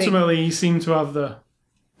like but ultimately, he seemed to have the...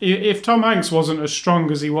 If Tom Hanks wasn't as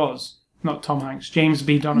strong as he was, not Tom Hanks, James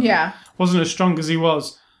B. Donovan, wasn't as strong as he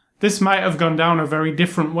was, this might have gone down a very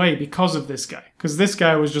different way because of this guy. Because this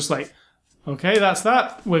guy was just like, okay, that's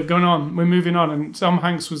that. We're going on. We're moving on. And Tom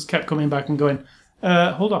Hanks kept coming back and going,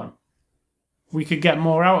 hold on. We could get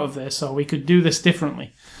more out of this, or we could do this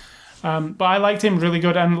differently. But I liked him really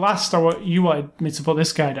good. And last, you wanted me to put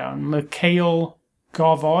this guy down, Mikhail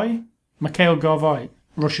Gorvoy,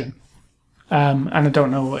 Russian. And I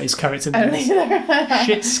don't know what his character name is.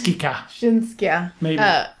 Shinskika. Maybe.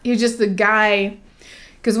 He's just the guy...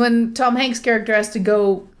 Because when Tom Hanks' character has to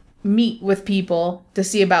go meet with people to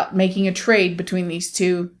see about making a trade between these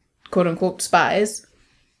two quote-unquote spies,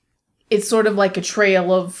 it's sort of like a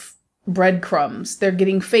trail of breadcrumbs. They're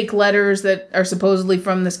getting fake letters that are supposedly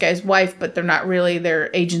from this guy's wife, but they're not really.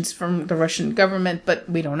 They're agents from the Russian government, but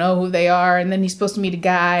we don't know who they are. And then he's supposed to meet a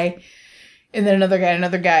guy, and then another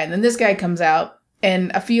guy, and then this guy comes out,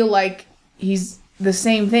 and I feel like he's the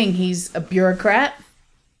same thing. He's a bureaucrat.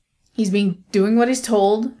 He's doing what he's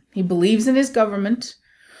told. He believes in his government,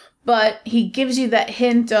 but he gives you that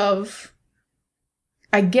hint of,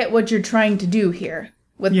 I get what you're trying to do here.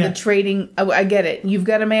 With the trading, I get it. You've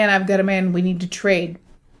got a man, I've got a man, we need to trade.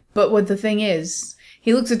 But what the thing is,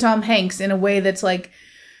 he looks at Tom Hanks in a way that's like,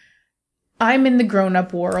 I'm in the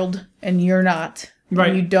grown-up world, and you're not. Right.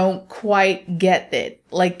 And you don't quite get it.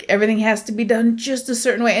 Like, everything has to be done just a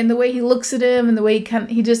certain way. And the way he looks at him, and the way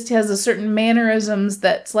he just has a certain mannerisms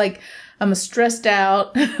that's like, I'm stressed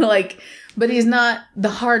out. But he's not the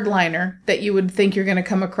hardliner that you would think you're going to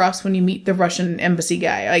come across when you meet the Russian embassy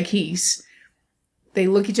guy. Like, they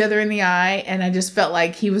look each other in the eye, and I just felt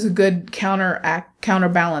like he was a good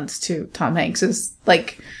counterbalance to Tom Hanks. Is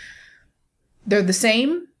like, they're the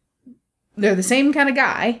same kind of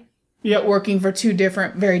guy, but working for two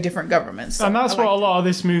very different governments. So and that's what a lot of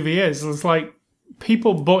this movie is. It's like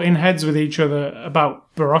people butting heads with each other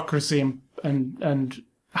about bureaucracy and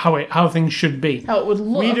how things should be. How it would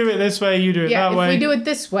look. We do it this way, you do it that way. If we do it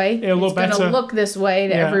this way, it'll look better. It's going to look this way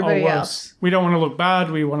to everybody else. We don't want to look bad,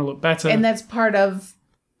 we want to look better. And that's part of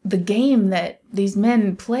the game that these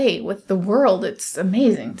men play with the world. It's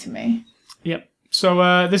amazing to me. Yep.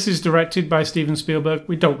 So this is directed by Steven Spielberg.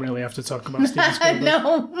 We don't really have to talk about Steven Spielberg.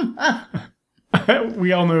 No.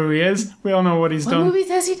 We all know who he is. We all know what he's done. What movies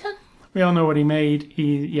has he done? We all know what he made.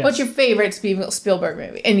 Yes. What's your favorite Spielberg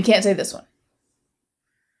movie? And you can't say this one.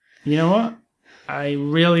 You know what? I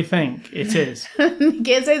really think it is. You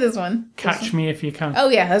can't say this one. Catch Me If You Can. Oh,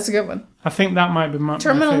 yeah, that's a good one. I think that might be my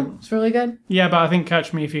Terminal. It's really good. Yeah, but I think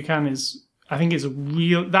Catch Me If You Can is... I think it's a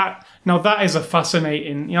real... That is a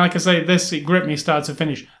fascinating... You know, like I say, it gripped me start to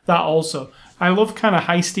finish. That also. I love kind of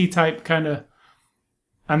heisty type kind of...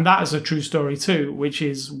 And that is a true story too, which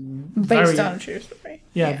is based on a true story.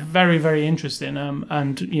 Yeah, very, very interesting.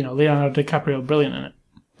 And, you know, Leonardo DiCaprio, brilliant in it.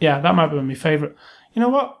 Yeah, that might be my favourite. You know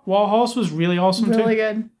what? War Horse was really awesome too. Really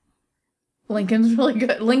good. Lincoln's really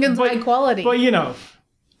good. Lincoln's high quality. But, you know,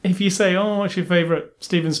 if you say, oh, what's your favourite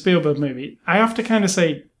Steven Spielberg movie? I have to kind of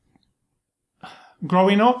say,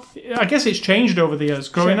 growing up, I guess it's changed over the years.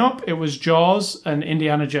 Growing up, it was Jaws and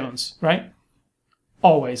Indiana Jones, right?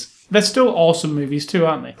 Always. They're still awesome movies too,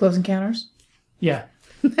 aren't they? Close Encounters? Yeah.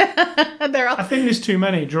 They're all... I think there's too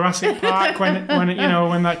many. Jurassic Park, when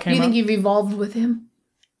that came out. You think you've evolved with him?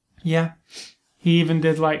 Yeah. He even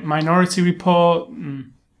did like Minority Report,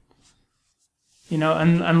 and, you know,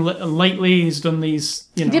 and lately he's done these.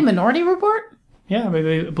 You know, he did Minority Report? Yeah, I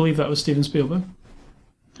believe that was Steven Spielberg.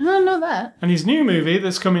 I don't know that. And his new movie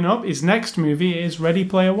that's coming up, his next movie is Ready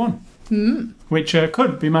Player One, which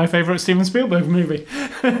could be my favourite Steven Spielberg movie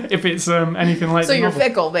if it's anything like. So the you're novel.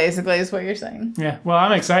 fickle, basically, is what you're saying. Yeah, well,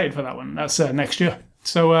 I'm excited for that one. That's next year.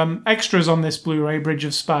 So extras on this Blu-ray Bridge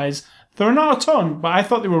of Spies. There are not a ton, but I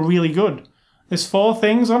thought they were really good. There's 4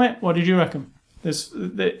 things on it. What did you reckon?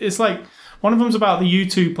 It's like One of them's about the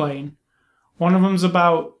U-2 plane. One of them's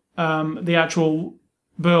about the actual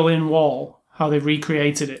Berlin Wall, how they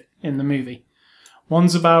recreated it in the movie.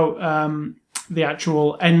 One's about the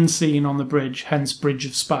actual end scene on the bridge, hence Bridge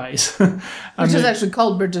of Spies. Which is actually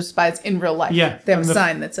called Bridge of Spies in real life. Yeah. They have a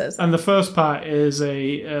sign that says that. And the first part is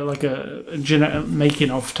a making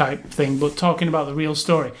of type thing, but talking about the real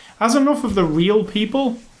story. Has enough of the real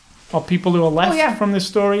people, or people who are left from this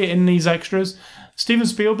story in these extras. Steven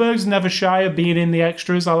Spielberg's never shy of being in the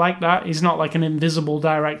extras. I like that. He's not like an invisible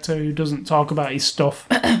director who doesn't talk about his stuff.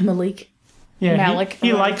 Malik. Yeah, Malik.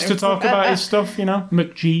 he likes to talk about his stuff, you know.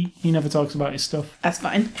 McG, he never talks about his stuff. That's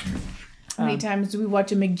fine. How many times do we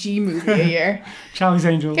watch a McG movie a year? Charlie's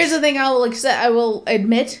Angels. Here's the thing I will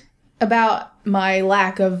admit about my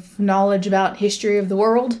lack of knowledge about history of the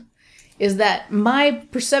world, is that my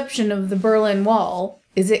perception of the Berlin Wall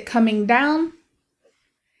is it coming down.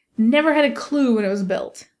 Never had a clue when it was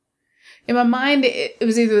built. In my mind, it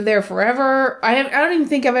was either there forever. I don't even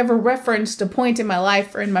think I've ever referenced a point in my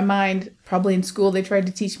life or in my mind. Probably in school they tried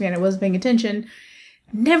to teach me and I wasn't paying attention.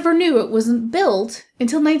 Never knew it wasn't built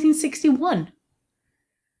until 1961.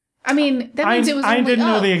 I mean, that means it was only I didn't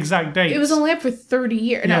know up. the exact date. It was only up for 30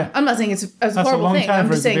 years. Yeah. No, I'm not saying it's a horrible thing. I'm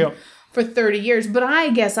just saying for 30 years. But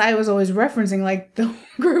I guess I was always referencing like the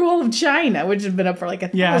Great Wall of China, which had been up for like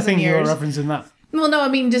 1,000 years. Yeah, I think you were referencing that. Well, no, I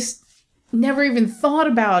mean, just never even thought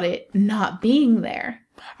about it not being there.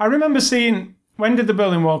 I remember seeing, when did the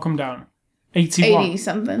Berlin Wall come down? 81.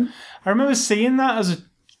 80-something. I remember seeing that as a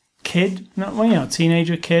kid,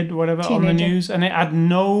 teenager, kid, whatever, on the news, and it had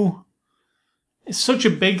it's such a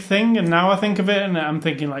big thing, and now I think of it, and I'm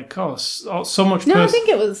thinking like, so much... No, I think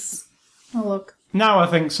it was... Oh, look. Now I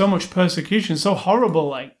think so much persecution, so horrible,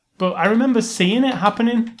 like, but I remember seeing it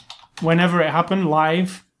happening whenever it happened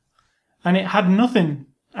live, and it had nothing.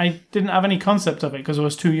 I didn't have any concept of it because I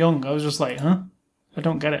was too young. I was just like, I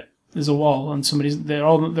don't get it. There's a wall and they're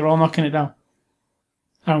all knocking it down.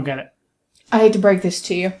 I don't get it. I hate to break this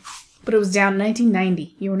to you, but it was down in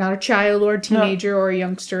 1990. You were not a child or a teenager or a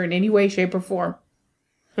youngster in any way, shape, or form.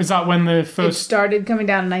 Is that when the first... It started coming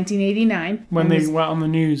down in 1989. When they went on the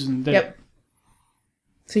news and did Yep.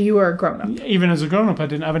 So you were a grown-up. Even as a grown-up, I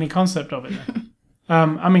didn't have any concept of it.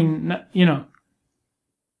 I mean, you know...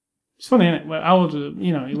 It's funny, isn't it? Well, how old,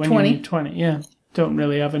 when 20? you're 20, yeah. Don't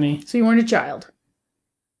really have any... So you weren't a child.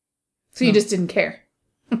 So you just didn't care.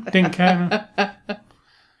 Didn't care. No.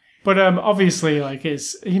 But obviously, like,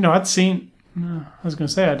 it's... I'd seen... I was going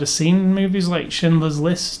to say, I'd just seen movies like Schindler's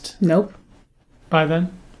List. Nope. By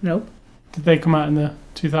then? Nope. Did they come out in the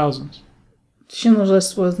 2000s? Schindler's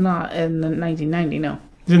List was not in the 1990, no. It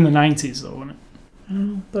was in the 90s, though, wasn't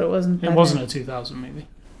it? But it wasn't... It wasn't a 2000 movie.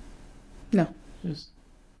 No. It was...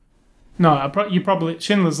 No,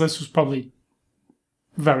 Schindler's List was probably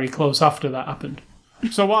very close after that happened.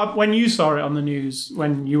 So when you saw it on the news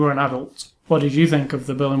when you were an adult, what did you think of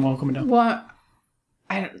the Berlin Wall coming down? Well,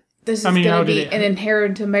 this is going to be an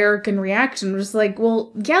inherent American reaction. It's like,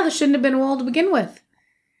 well, yeah, there shouldn't have been a wall to begin with.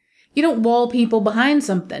 You don't wall people behind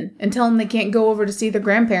something and tell them they can't go over to see their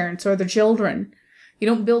grandparents or their children. You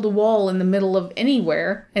don't build a wall in the middle of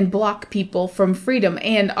anywhere and block people from freedom.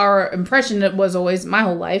 And our impression, it was always my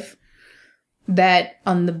whole life, that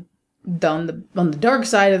on the dark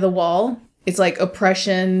side of the wall, it's like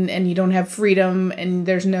oppression and you don't have freedom and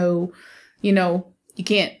there's no, you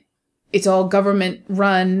can't, it's all government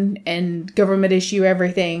run and government issue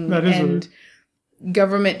everything. That is and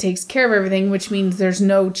government takes care of everything, which means there's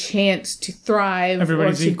no chance to thrive.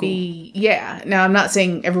 Everybody's or to equal. Yeah. Now, I'm not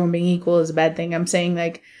saying everyone being equal is a bad thing. I'm saying,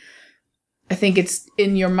 like, I think it's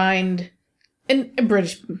in your mind. And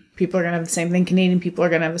British people are going to have the same thing. Canadian people are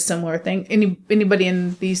going to have a similar thing. Anybody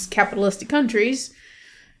in these capitalistic countries,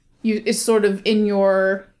 it's sort of in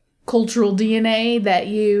your cultural DNA that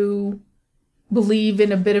you believe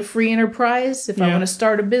in a bit of free enterprise. If I want to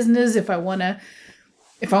start a business, if I want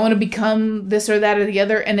to become this or that or the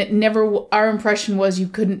other, and it never. Our impression was you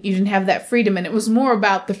didn't have that freedom, and it was more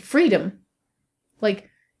about the freedom. Like,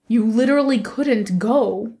 you literally couldn't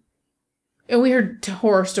go. And we heard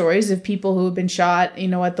horror stories of people who have been shot,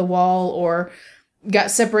 at the wall, or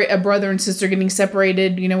got a brother and sister getting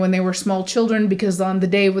separated, when they were small children, because on the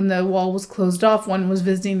day when the wall was closed off, one was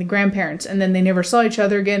visiting the grandparents, and then they never saw each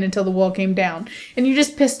other again until the wall came down. And you're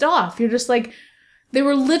just pissed off. You're just like, they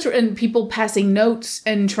were literally, and people passing notes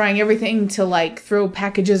and trying everything to, like, throw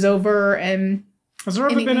packages over, and... Has there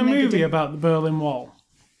ever been a movie about the Berlin Wall?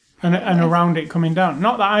 And around it coming down?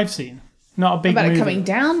 Not that I've seen. Not a big movie. About it coming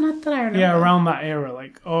down? Not that I remember. Yeah, around that era,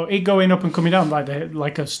 or it going up and coming down,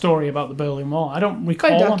 like a story about the Berlin Wall. I don't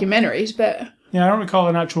recall. By documentaries, but... Yeah, I don't recall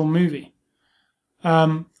an actual movie.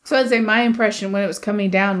 So I'd say my impression when it was coming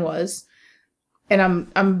down was,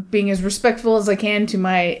 and I'm being as respectful as I can to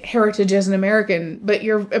my heritage as an American, but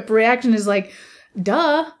your reaction is like,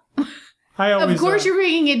 duh. Of course you're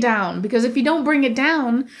bringing it down, because if you don't bring it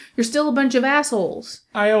down, you're still a bunch of assholes.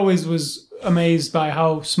 I always was amazed by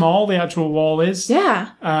how small the actual wall is.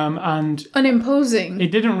 Yeah. And unimposing.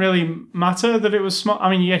 It didn't really matter that it was small. I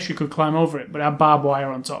mean, yes, you could climb over it, but it had barbed wire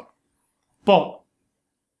on top. But,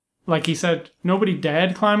 like he said, nobody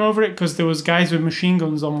dared climb over it because there was guys with machine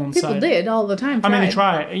guns on one side. People did all the time. I mean, they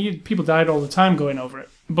tried. People died all the time going over it.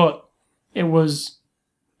 But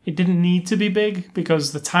it didn't need to be big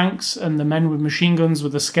because the tanks and the men with machine guns were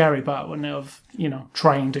the scary part, wouldn't it, of,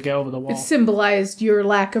 trying to get over the wall. It symbolized your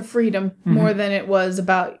lack of freedom more than it was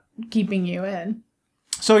about keeping you in.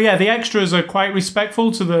 So yeah, the extras are quite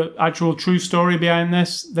respectful to the actual true story behind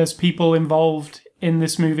this. There's people involved in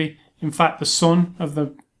this movie. In fact, the son of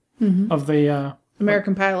the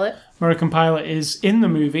American pilot is in the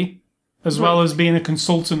movie, as well as being a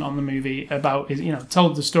consultant on the movie about his,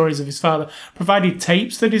 told the stories of his father, provided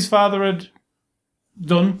tapes that his father had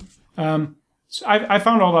done. So I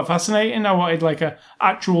found all that fascinating. I wanted like a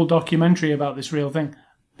actual documentary about this real thing.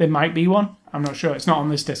 There might be one. I'm not sure. It's not on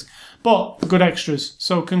this disc. But good extras.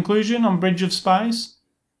 So conclusion on Bridge of Spies?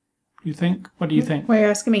 You think? What do you think? Why are you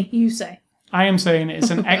asking me? You say. I am saying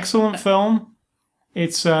it's an excellent film.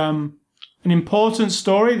 It's an important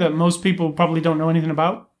story that most people probably don't know anything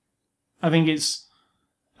about. I was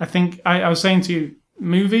saying to you,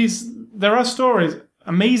 movies, there are stories,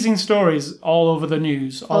 amazing stories all over the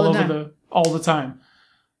news, all the time.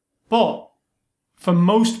 But for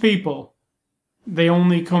most people, they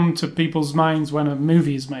only come to people's minds when a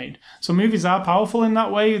movie is made. So movies are powerful in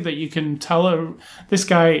that way, that you can tell this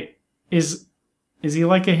guy is he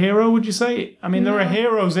like a hero, would you say? I mean, there are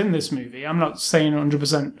heroes in this movie. I'm not saying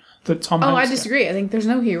 100% that Tom Hanks... Oh, I disagree. I think there's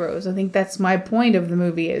no heroes. I think that's my point of the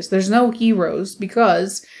movie is there's no heroes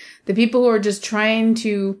because the people who are just trying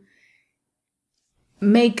to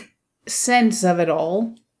make sense of it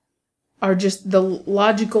all are just the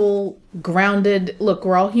logical, grounded... Look,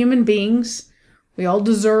 we're all human beings. We all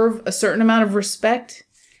deserve a certain amount of respect.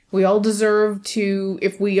 We all deserve to,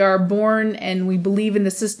 if we are born and we believe in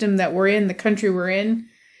the system that we're in, the country we're in,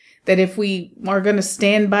 that if we are going to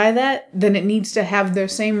stand by that, then it needs to have the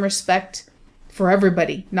same respect for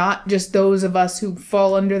everybody, not just those of us who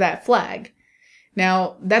fall under that flag.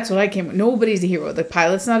 Now, that's what I came with. Nobody's a hero. The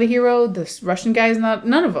pilot's not a hero. The Russian guy's not.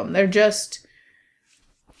 None of them. They're just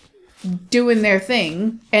doing their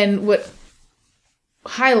thing. And what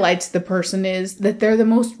highlights the person is that they're the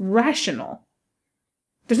most rational.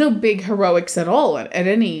 There's no big heroics at all at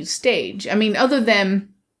any stage. I mean, other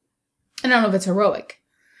than, I don't know if it's heroic,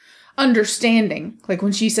 understanding. Like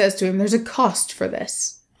when she says to him, there's a cost for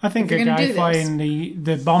this. I think a guy flying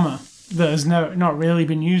the bomber that has not really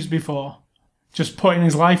been used before, just putting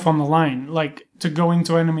his life on the line, like to go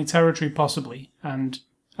into enemy territory possibly. And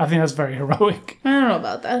I think that's very heroic. I don't know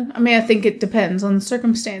about that. I mean, I think it depends on the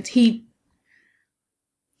circumstance. I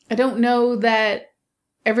don't know that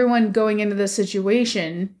everyone going into this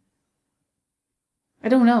situation, I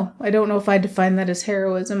don't know. I don't know if I define that as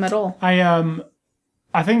heroism at all.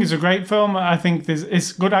 I think it's a great film. I think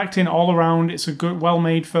it's good acting all around. It's a good,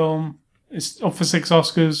 well-made film. It's up for 6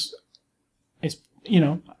 Oscars. It's,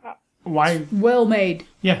 why... Well made.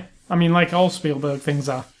 Yeah. I mean, like all Spielberg things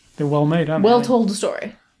are. They're well made, aren't they? Well told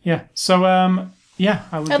story. Yeah. So, yeah.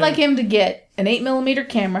 I'd like him to get an 8mm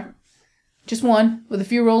camera, just one, with a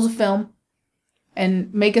few rolls of film,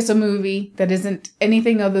 and make us a movie that isn't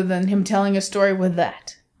anything other than him telling a story with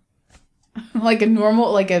that. Like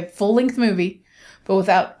a full-length movie, but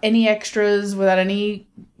without any extras, without any,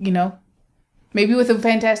 maybe with a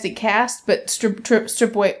fantastic cast, but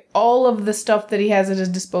strip away all of the stuff that he has at his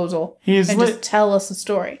disposal just tell us a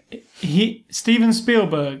story. Steven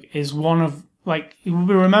Spielberg is one of, he will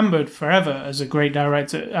be remembered forever as a great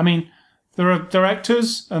director. I mean, there are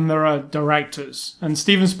directors and there are directors, and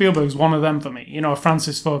Steven Spielberg's one of them for me.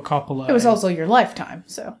 Francis Ford Coppola. It was also your lifetime,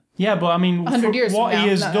 so. Yeah, but I mean, 100 years what from now, he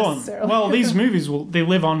has done. Well, these movies they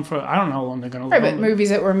live on for, I don't know how long they're going to live on. Right, but movies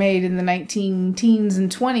that were made in the 19-teens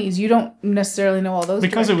and 20s, you don't necessarily know all those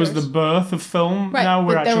because directors. It was the birth of film. Right, now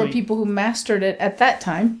there were people who mastered it at that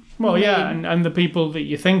time. Well, yeah, and the people that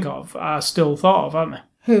you think of are still thought of, aren't they?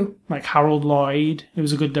 Who? Like Harold Lloyd, who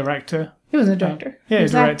was a good director. He was a director. Yeah, he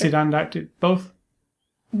directed and acted both.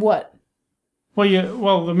 What?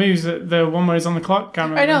 Well, the movies, the one where he's on the clock.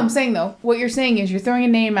 I know. I'm saying though, what you're saying is you're throwing a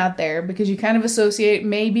name out there because you kind of associate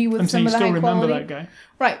maybe with some of the high quality. And so you still remember that guy,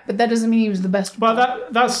 right? But that doesn't mean he was the best. Well,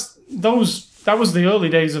 those that was the early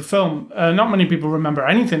days of film. Not many people remember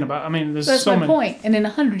anything about. I mean, there's That's so my many. point. And in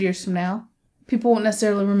 100 years from now, people won't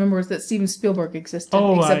necessarily remember that Steven Spielberg existed.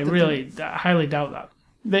 Oh, I except that really highly doubt that.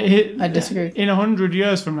 I disagree. In 100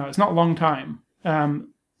 years from now, it's not a long time.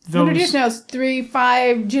 100 years now is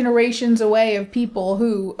 3-5 generations away of people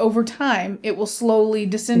who, over time, it will slowly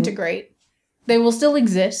disintegrate. They will still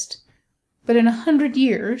exist, but in 100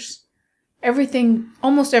 years, everything,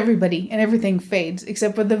 almost everybody and everything fades,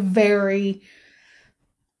 except for the very,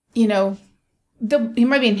 he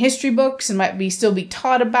might be in history books and might still be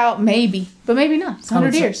taught about, maybe, but maybe not. It's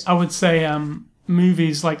 100 years. I would say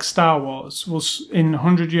movies like Star Wars will, in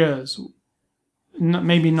 100 years,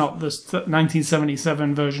 maybe not the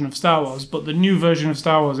 1977 version of Star Wars, but the new version of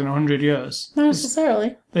Star Wars in 100 years. Not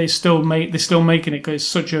necessarily. They're still making it because it's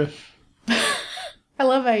such a... I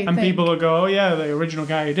love how you and think. people will go, oh yeah, the original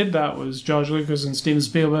guy who did that was George Lucas and Steven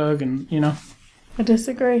Spielberg, and I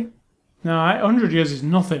disagree. No, 100 years is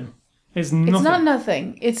nothing. It's nothing. It's not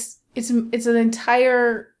nothing. It's an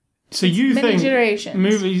entire... So you many think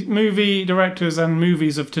generations. movie directors and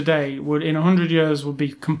movies of today would, in 100 years, would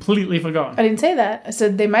be completely forgotten? I didn't say that. I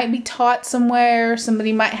said they might be taught somewhere.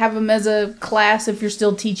 Somebody might have them as a class if you're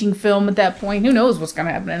still teaching film at that point. Who knows what's going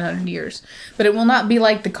to happen in 100 years. But it will not be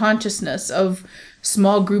like the consciousness of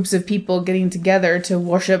small groups of people getting together to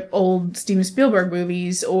worship old Steven Spielberg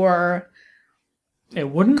movies or... It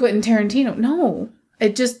wouldn't? Quentin Tarantino. No.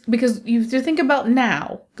 It just... Because you have to think about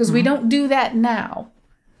now. Because we don't do that now.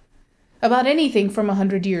 About anything from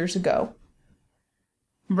 100 years ago.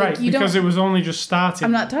 Right, like because it was only just starting.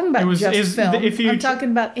 I'm not talking about just film. I'm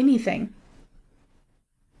talking about anything.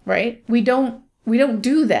 Right? We don't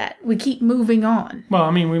do that. We keep moving on. Well,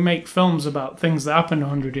 I mean, we make films about things that happened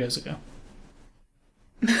 100 years ago.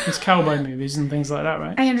 It's cowboy movies and things like that,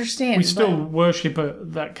 right? I understand. We still worship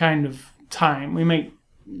that kind of time. We make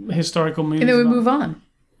historical movies. And then we move on.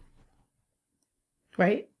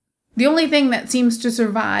 Right? The only thing that seems to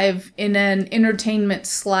survive in an entertainment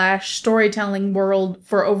 / storytelling world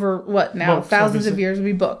for over, what now, books, thousands obviously. of years would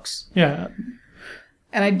be books. Yeah.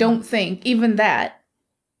 And I don't think, even that,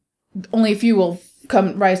 only a few will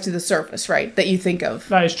rise to the surface, right, that you think of.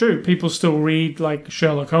 That is true. People still read, like,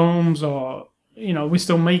 Sherlock Holmes or, we're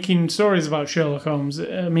still making stories about Sherlock Holmes.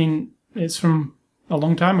 I mean, it's from a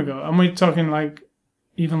long time ago. And we're talking, like,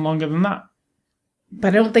 even longer than that.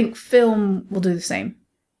 But I don't think film will do the same.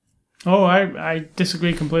 Oh, I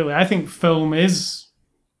disagree completely. I think film is...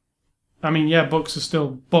 I mean, yeah, books are still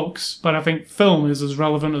books, but I think film is as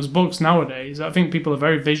relevant as books nowadays. I think people are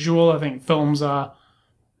very visual. I think films are...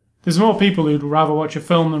 There's more people who'd rather watch a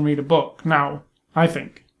film than read a book now, I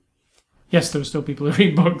think. Yes, there are still people who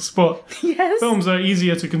read books, but yes. Films are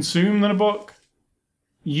easier to consume than a book.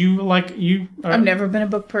 I've never been a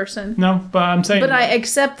book person. No, but I'm saying... But I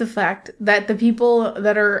accept the fact that the people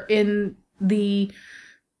that are in the...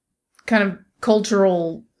 kind of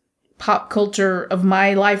pop culture of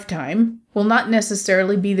my lifetime will not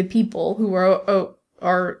necessarily be the people who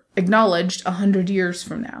are acknowledged 100 years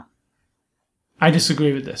from now. I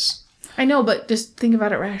disagree with this. I know, but just think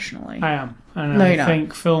about it rationally. I am. And No, I you're not.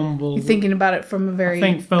 think film will... You're thinking about it from a very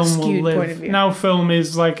skewed point of view. Now film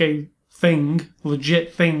is like a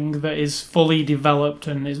legit thing that is fully developed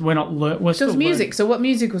and we're So it's music. learning. So what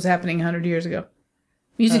music was happening 100 years ago?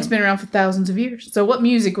 Music's been around for thousands of years. So what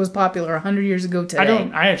music was popular 100 years ago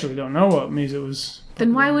today? I actually don't know what music was.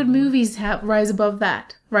 Then why would movies rise above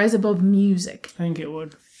that? Rise above music? I think it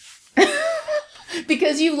would.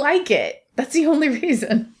 Because you like it. That's the only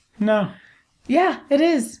reason. No. Yeah, it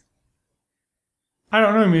is. I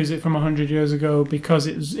don't know music from 100 years ago because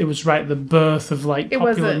it was right at the birth of like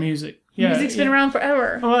popular music. Yeah, music's been around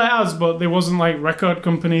forever. Well, it has, but there wasn't like record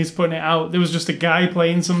companies putting it out. There was just a guy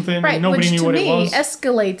playing something and nobody knew what it was. Which to me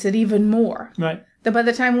escalates it even more. Right. That by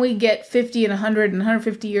the time we get 50 and 100 and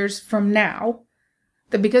 150 years from now,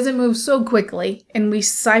 that because it moves so quickly and we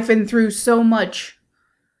siphon through so much,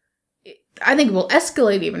 I think it will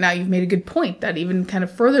escalate even. Now, you've made a good point. That even kind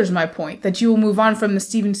of furthers my point. That you will move on from the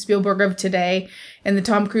Steven Spielberg of today and the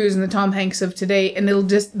Tom Cruise and the Tom Hanks of today, and it'll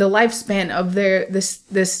just, the lifespan of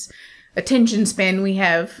this attention span we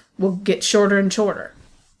have will get shorter and shorter.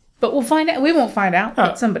 But we'll find out. We won't find out,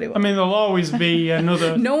 but somebody will. I mean, there'll always be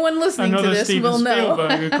another... No one listening to this Steven will know.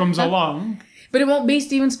 Spielberg who comes along. But it won't be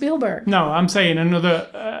Steven Spielberg. No, I'm saying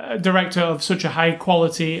another director of such a high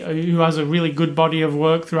quality who has a really good body of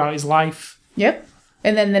work throughout his life. Yep.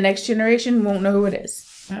 And then the next generation won't know who it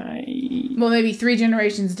is. Well, maybe 3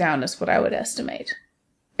 generations down is what I would estimate.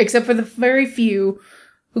 Except for the very few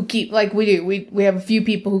who keep, like we do. We have a few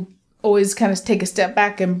people who always kind of take a step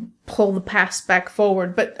back and pull the past back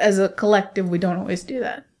forward. But as a collective, we don't always do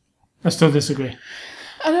that. I still disagree.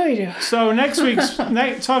 I know you do. So next week's,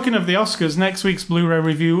 talking of the Oscars, next week's Blu-ray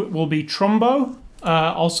review will be Trumbo,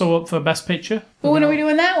 also up for Best Picture. But when are we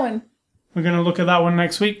doing that one? We're going to look at that one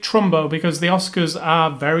next week, Trumbo, because the Oscars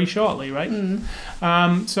are very shortly, right?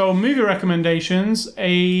 So movie recommendations,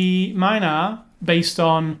 mine are based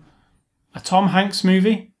on a Tom Hanks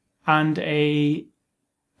movie and a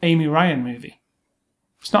Amy Ryan movie.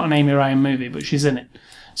 It's not an Amy Ryan movie, but she's in it.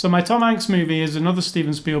 So my Tom Hanks movie is another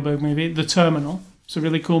Steven Spielberg movie, The Terminal. It's a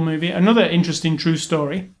really cool movie. Another interesting true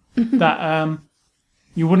story that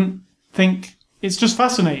you wouldn't think. It's just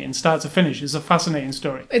fascinating, start to finish. It's a fascinating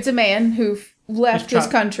story. It's a man who left his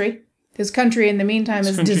country. His country, in the meantime,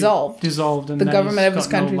 is dissolved. Dissolved, and the government of his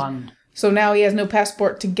country. No land. So now he has no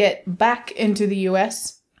passport to get back into the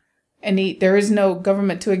U.S., and there is no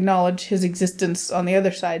government to acknowledge his existence on the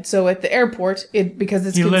other side. So at the airport, because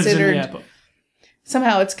it's considered... Lives in the airport.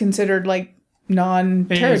 Somehow it's considered, like,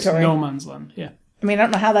 non-territory. It is no man's land, yeah. I mean, I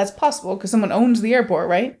don't know how that's possible, because someone owns the airport,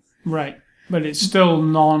 right? Right. But it's still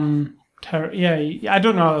I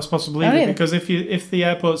don't know how that's possible either, because if the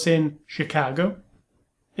airport's in Chicago,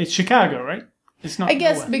 it's Chicago, right? It's not. I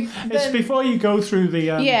guess it's before you go through the.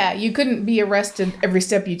 Yeah, you couldn't be arrested every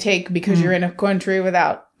step you take because you're in a country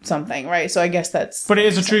without something, right? So I guess that's. But it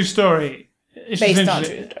is a true story. It's based on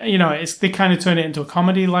true story. They kind of turn it into a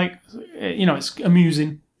comedy, it's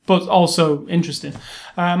amusing but also interesting.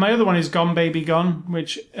 My other one is Gone Baby Gone,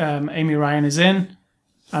 which Amy Ryan is in,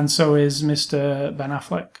 and so is Mr. Ben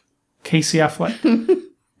Affleck. Casey Affleck.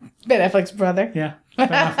 Ben Affleck's brother. Yeah, Ben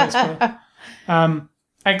Affleck's brother.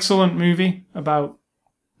 Excellent movie about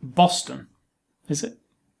Boston. Is it?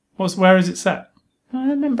 Where is it set? I don't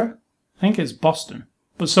remember. I think it's Boston,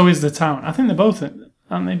 but so is the town. I think they're both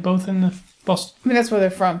aren't they both in the Boston? I mean, that's where they're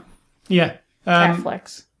from. Yeah.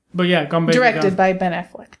 Afflecks. But yeah, Gone Baby Directed Gone. by Ben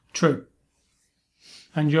Affleck. True.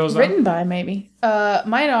 And yours Written by, maybe.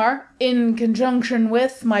 Mine are, in conjunction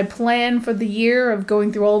with my plan for the year of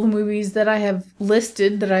going through all the movies that I have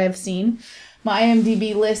listed, that I have seen. My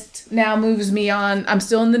IMDb list now moves me on. I'm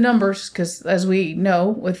still in the numbers, because as we know,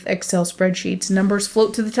 with Excel spreadsheets, numbers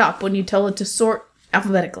float to the top when you tell it to sort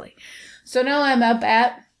alphabetically. So now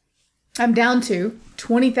I'm down to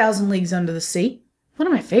 20,000 Leagues Under the Sea. One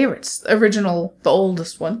of my favorites. Original, the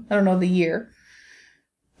oldest one. I don't know the year.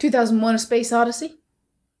 2001: A Space Odyssey.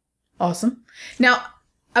 Awesome. Now,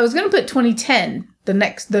 I was going to put 2010, the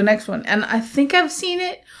next one, and I think I've seen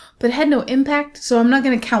it, but it had no impact, so I'm not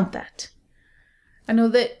going to count that. I know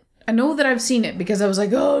that I've seen it because I was like,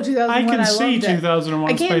 2001, I can see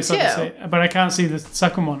 2001: Space Odyssey, but I can't see the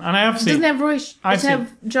second one, and I have seen. Does it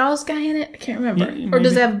have Jaws guy in it? I can't remember. Yeah, or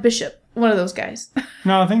does it have Bishop? One of those guys.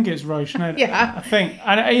 No, I think it's Roy Schneider. Yeah, I think,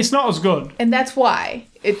 and it's not as good. And that's why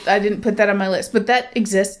I didn't put that on my list, but that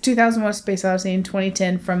exists. 2001: Space Odyssey in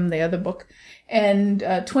 2010 from the other book, and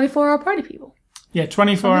 24 Hour Party People. Yeah,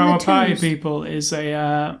 24 Hour Party People is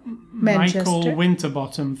a Manchester. Michael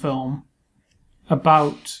Winterbottom film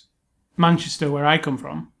about Manchester, where I come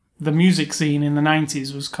from. The music scene in the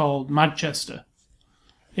 90s was called Manchester.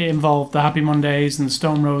 It involved the Happy Mondays and the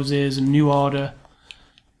Stone Roses and New Order.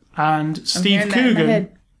 And Steve Coogan,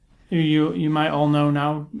 who you might all know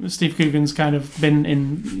now, Steve Coogan's kind of been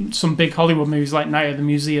in some big Hollywood movies like Night at the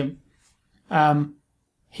Museum.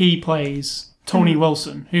 He plays Tony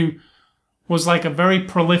Wilson, who was like a very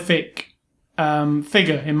prolific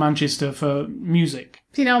figure in Manchester for music.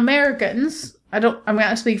 See, now Americans, I'm going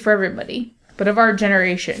to speak for everybody, but of our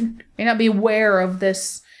generation, may not be aware of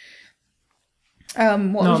this,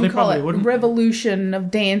 revolution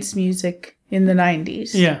of dance music in the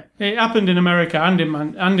 90s. Yeah, it happened in America and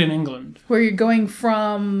in England. Where you're going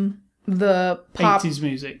from the pop 80s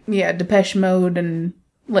music. Yeah, Depeche Mode and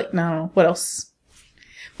what else?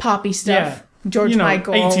 Poppy stuff. Yeah. George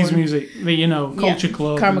Michael. 80s music, Culture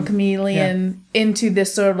Club. Karma Chameleon, into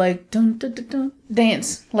this sort of dun, dun, dun, dun,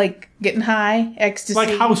 dance, getting high, ecstasy.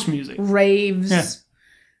 Like house music. Raves,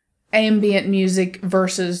 ambient music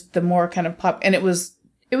versus the more kind of pop. And it was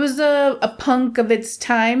a punk of its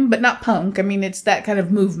time, but not punk. I mean, it's that kind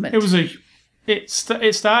of movement. It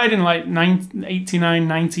started in 89,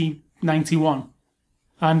 90, 91.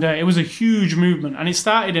 And it was a huge movement. And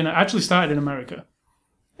it actually started in America,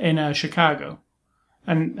 in Chicago.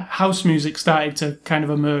 And house music started to kind of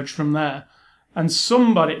emerge from there. And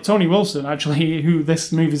Tony Wilson, actually, who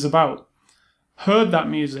this movie's about, heard that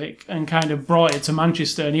music and kind of brought it to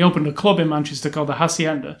Manchester. And he opened a club in Manchester called the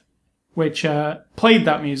Hacienda, which played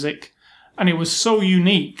that music, and it was so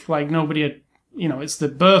unique, nobody had, it's the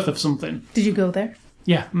birth of something. Did you go there?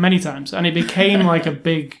 Yeah, many times, and it became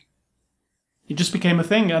it just became a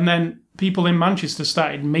thing, and then people in Manchester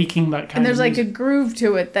started making that kind And there's of like music. a groove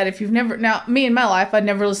to it that if you've never... Now, me in my life, I'd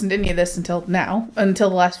never listened to any of this until now. Until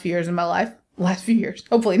the last few years in my life. Last few years.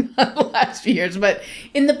 Hopefully not the last few years. But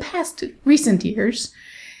in the past recent years.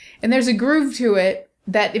 And there's a groove to it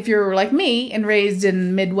that if you're like me and raised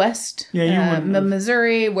in Midwest, Yeah, you wouldn't have.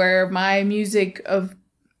 Missouri, where my music of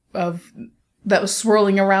that was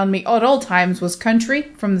swirling around me at all times was country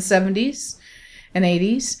from the 70s and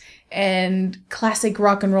 80s and classic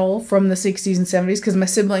rock and roll from the 60s and 70s because my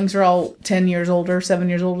siblings are all 10 years older, 7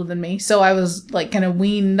 years older than me. So I was like kind of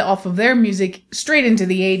weaned off of their music straight into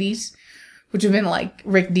the 80s, which have been like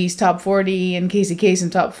Rick D's Top 40 and Casey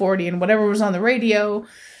Kasem Top 40 and whatever was on the radio.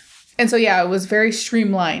 And so, yeah, it was very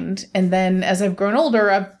streamlined. And then as I've grown older,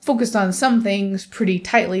 I've focused on some things pretty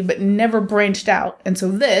tightly, but never branched out. And so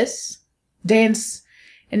this, dance,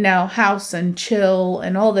 and now house and chill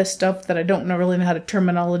and all this stuff that I don't really know how to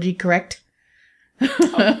terminology correct.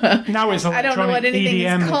 Now it's electronic I don't know what anything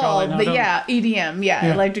EDM is called, now, but don't yeah, EDM,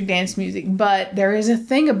 Yeah. electric dance music. But there is a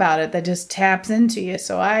thing about it that just taps into you.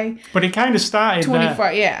 So But it kind of started 24,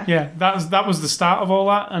 there. yeah. Yeah, that was the start of all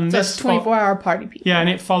that. And That's this 24-hour party people. Yeah, and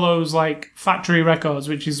it follows like Factory Records,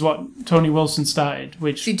 which is what Tony Wilson started.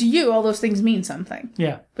 Which See, to you, all those things mean something.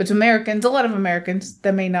 yeah, But to Americans, a lot of Americans,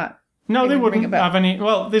 that may not. no, they would ring a wouldn't bell. have any.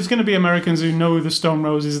 Well, there's going to be Americans who know the Stone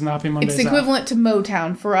Roses and the Happy Mondays. It's equivalent to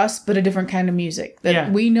Motown for us, but a different kind of music. That Yeah.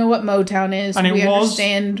 we know what Motown is. And it we was-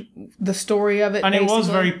 understand the story of it. and it was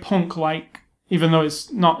basically. very punk-like, even though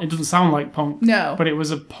it's not. It doesn't sound like punk. No. But it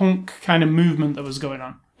was a punk kind of movement that was going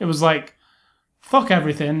on. It was like, fuck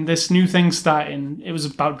everything. This new thing's starting. It was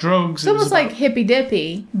about drugs. It's almost like hippy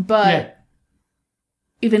dippy, but Yeah.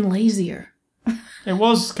 even lazier. It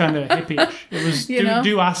was kind of hippie-ish. It was You know?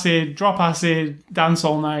 do acid, drop acid, dance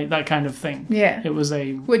all night, that kind of thing. Yeah. It was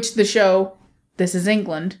Which the show, This Is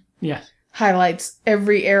England, yeah. highlights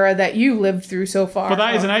every era that you lived through so far. But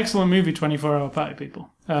that is an excellent movie, 24-Hour Party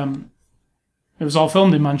People. It was all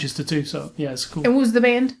filmed in Manchester too, so yeah, it's cool. And who's the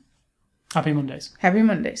band? Happy Mondays. Happy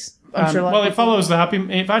Mondays. I'm sure a lot Well, of it people- follows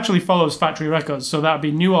it actually follows Factory Records, so that'd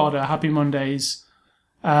be New Order, Happy Mondays,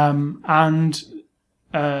 and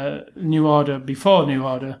New Order before New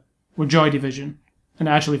Order were Joy Division, and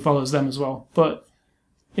it actually follows them as well. But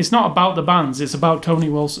it's not about the bands; it's about Tony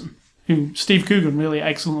Wilson, who Steve Coogan really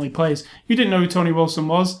excellently plays. You didn't know who Tony Wilson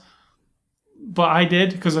was, but I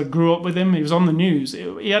did because I grew up with him. He was on the news. He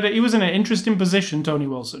was in an interesting position, Tony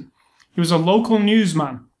Wilson. He was a local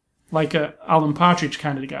newsman, like a Alan Partridge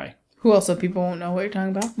kind of guy. Who also people won't know what you're talking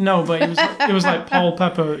about. No, but it was like Paul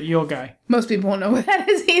Pepper, your guy. Most people won't know what that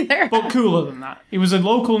is either. But cooler than that. He was a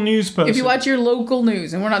local news person. If you watch your local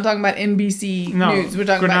news, and we're not talking about NBC No, News, we're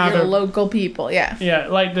talking about your Granada. local people, yeah. Yeah,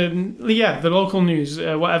 like the local news,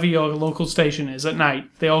 whatever your local station is at night,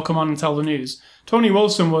 they all come on and tell the news. Tony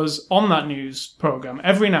Wilson was on that news program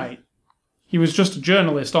every night. He was just a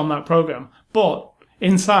journalist on that program. But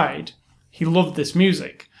inside, he loved this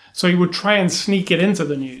music. So he would try and sneak it into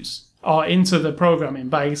the news or into the programming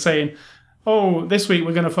by saying, oh, this week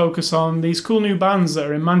we're going to focus on these cool new bands that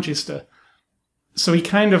are in Manchester. So he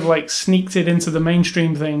kind of like sneaked it into the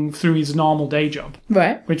mainstream thing through his normal day job,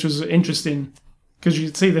 Right. which was interesting because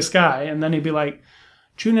you'd see this guy and then he'd be like,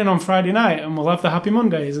 tune in on Friday night and we'll have the Happy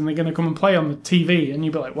Mondays and they're going to come and play on the TV. And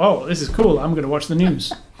you'd be like, whoa, this is cool. I'm going to watch the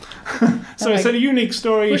news. So it's a unique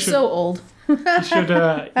story. We're so old. You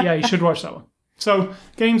should watch that one. So,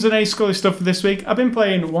 games and A-Scully stuff for this week. I've been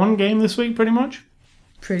playing one game this week, pretty much.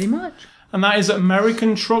 Pretty much. And that is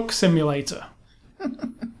American Truck Simulator.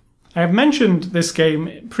 I have mentioned this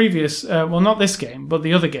game previous, not this game, but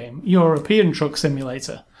the other game, European Truck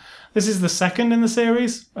Simulator. This is the second in the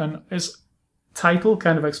series, and its title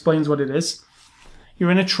kind of explains what it is. You're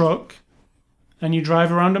in a truck, and you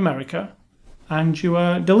drive around America, and you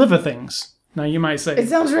deliver things. Now, you might say... It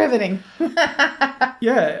sounds riveting.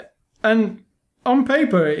 Yeah, and on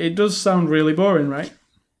paper, it does sound really boring, right?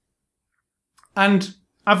 And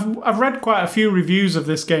I've read quite a few reviews of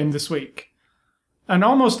this game this week, and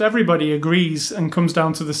almost everybody agrees and comes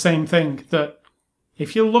down to the same thing, that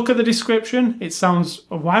if you look at the description, it sounds,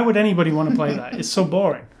 why would anybody want to play that? It's so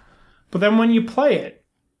boring. But then when you play it,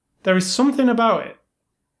 there is something about it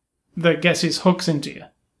that gets its hooks into you.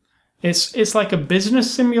 It's like a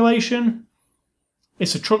business simulation.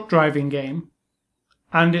 It's a truck driving game.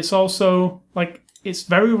 And it's also, like, it's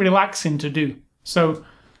very relaxing to do. So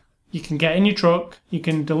you can get in your truck, you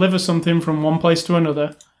can deliver something from one place to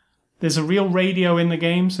another. There's a real radio in the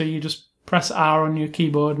game, so you just press R on your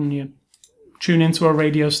keyboard and you tune into a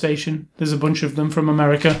radio station. There's a bunch of them from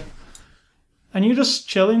America. And you're just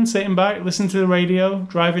chilling, sitting back, listening to the radio,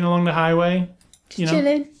 driving along the highway. You know,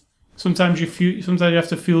 Chilling. Sometimes sometimes you have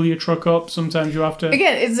to fuel your truck up. Sometimes you have to.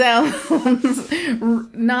 Again, it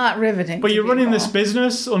sounds not riveting. But to you're running people. this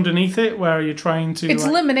business underneath it where you're trying to. It's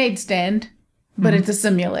lemonade stand, but it's a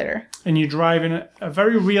simulator. And you're driving a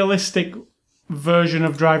very realistic version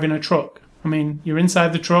of driving a truck. I mean, you're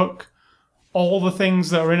inside the truck. All the things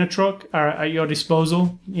that are in a truck are at your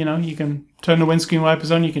disposal. You know, you can turn the windscreen wipers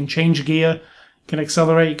on, you can change gear, you can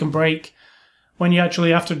accelerate, you can brake. When you actually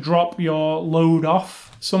have to drop your load off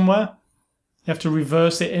somewhere, you have to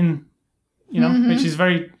reverse it in, you know, which is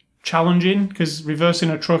very challenging because reversing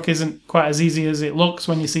a truck isn't quite as easy as it looks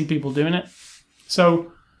when you see people doing it.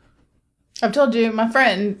 So I've told you, my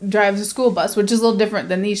friend drives a school bus, which is a little different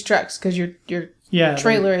than these trucks because your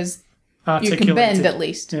trailer is, you can bend at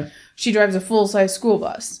least. Yeah. She drives a full-size school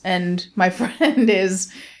bus. And my friend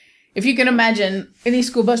is, if you can imagine any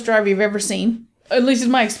school bus driver you've ever seen, at least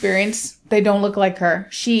in my experience, they don't look like her.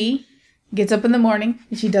 She gets up in the morning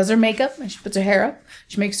and she does her makeup and she puts her hair up.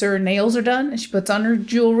 She makes sure her nails are done and she puts on her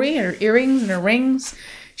jewelry and her earrings and her rings.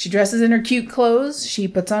 She dresses in her cute clothes. She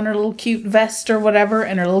puts on her little cute vest or whatever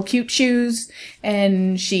and her little cute shoes.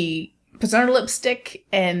 And she puts on her lipstick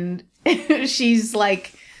and she's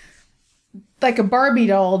like a Barbie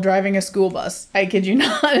doll driving a school bus. I kid you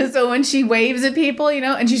not. So when she waves at people, you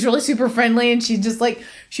know, and she's really super friendly and she's just like,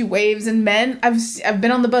 she waves and men, I've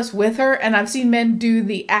been on the bus with her and I've seen men do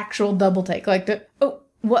the actual double take. Like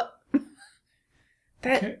what?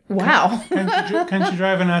 Wow. Can she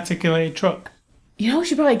drive an articulated truck? You know,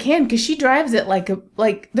 she probably can because she drives it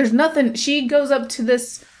like there's nothing. She goes up to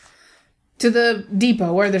the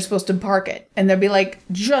depot where they're supposed to park it. And there'll be like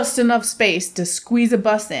just enough space to squeeze a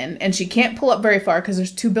bus in. And she can't pull up very far because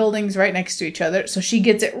there's two buildings right next to each other. So she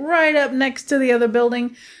gets it right up next to the other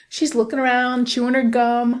building. She's looking around, chewing her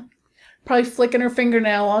gum, probably flicking her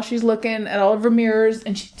fingernail while she's looking at all of her mirrors.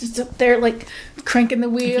 And she's just up there like cranking the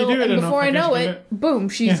wheel. And before I know it, boom,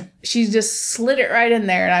 she's just slid it right in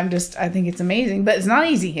there. And I think it's amazing. But it's not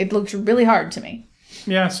easy. It looks really hard to me.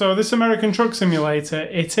 Yeah, so this American Truck Simulator,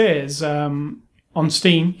 it is on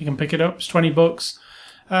Steam. You can pick it up. It's $20.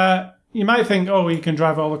 You might think, you can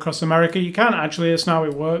drive all across America. You can't actually. It's not how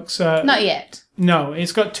it works. Not yet. No,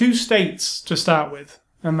 it's got 2 states to start with,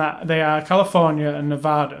 and that they are California and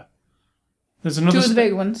Nevada. There's another 2 of the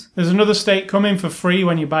big ones. There's another state coming for free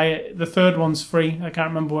when you buy it. The third one's free. I can't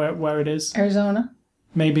remember where it is. Arizona.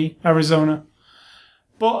 Maybe Arizona.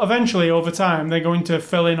 But eventually, over time, they're going to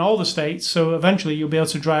fill in all the states, so eventually you'll be able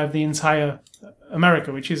to drive the entire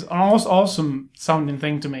America, which is an awesome sounding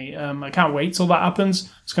thing to me. I can't wait till that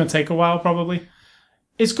happens. It's going to take a while, probably.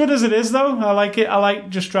 It's good as it is, though. I like it. I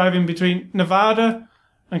like just driving between Nevada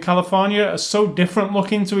and California are so different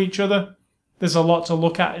looking to each other. There's a lot to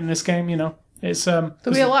look at in this game, you know. It's there'll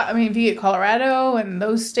be a lot. I mean, if you get Colorado and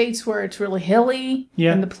those states where it's really hilly,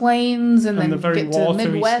 and the plains, and then the very get to the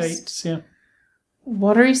Midwest. States, yeah.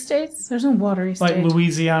 Watery states? There's no watery states. Like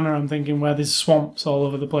Louisiana, I'm thinking, where there's swamps all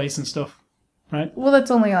over the place and stuff, right? Well,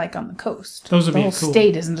 that's only like on the coast. Those would be cool. The whole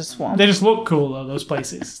state isn't a swamp. They just look cool, though, those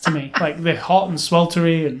places, to me. Like, they're hot and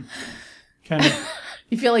sweltery and kind of...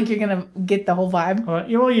 You feel like you're going to get the whole vibe?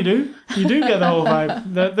 Well, you do. You do get the whole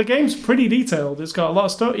vibe. The game's pretty detailed. It's got a lot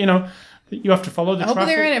of stuff, you know. You have to follow the traffic. I hope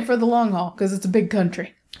they're in it for the long haul, because it's a big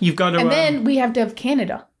country. You've got to... And then we have to have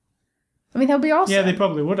Canada. I mean, that would be awesome. Yeah, they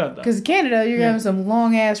probably would have that. Because Canada, you're having some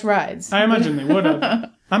long-ass rides. I imagine they would have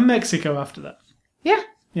that. And Mexico after that. Yeah.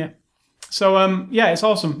 Yeah. So, it's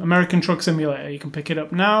awesome. American Truck Simulator. You can pick it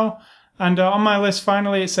up now. And on my list,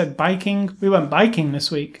 finally, it said biking. We went biking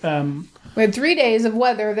this week. We had 3 days of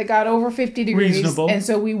weather that got over 50 degrees. Reasonable. And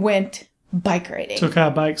so we went bike riding. Took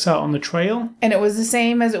our bikes out on the trail. And it was the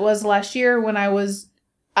same as it was last year when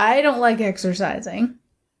I don't like exercising.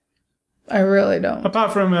 I really don't.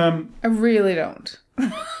 Apart from... I really don't.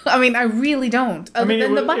 I mean, I really don't. Other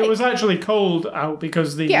than the bike. It was actually cold out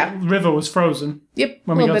because the river was frozen. Yep.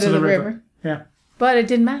 When we got to the river. Yeah. But it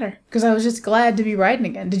didn't matter because I was just glad to be riding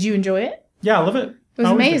again. Did you enjoy it? Yeah, I love it. It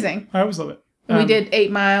was amazing. I always love it. We did 8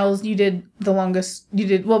 miles. You did the longest. We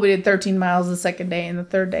did 13 miles the second day and the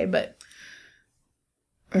third day,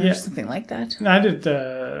 or something like that. I did.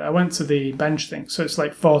 I went to the bench thing, so it's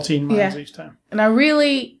like 14 miles each time. And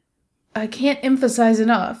I can't emphasize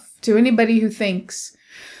enough to anybody who thinks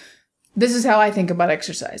this is how I think about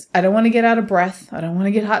exercise. I don't want to get out of breath. I don't want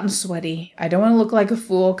to get hot and sweaty. I don't want to look like a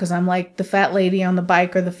fool because I'm like the fat lady on the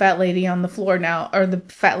bike or the fat lady on the floor now or the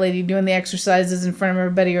fat lady doing the exercises in front of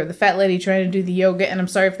everybody or the fat lady trying to do the yoga. And I'm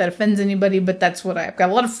sorry if that offends anybody, but that's what I've got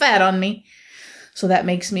a lot of fat on me. So that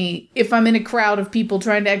makes me, if I'm in a crowd of people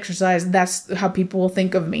trying to exercise, that's how people will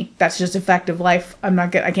think of me. That's just a fact of life.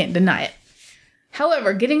 I can't deny it.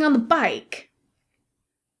 However, getting on the bike,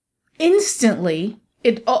 instantly,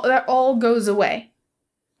 that all goes away.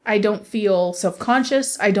 I don't feel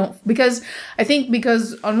self-conscious. Because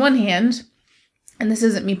on one hand, and this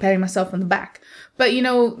isn't me patting myself on the back, but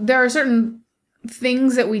there are certain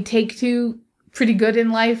things that we take to pretty good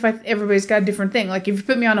in life. Everybody's got a different thing. Like if you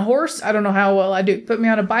put me on a horse, I don't know how well I do. Put me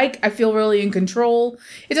on a bike, I feel really in control.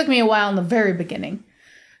 It took me a while in the very beginning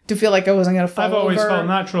to feel like I wasn't going to fall over. I've always felt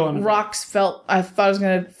natural on rocks. I thought I was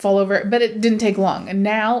going to fall over, but it didn't take long. And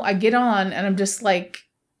now I get on and I'm just like,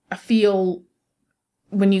 I feel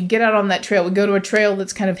when you get out on that trail, we go to a trail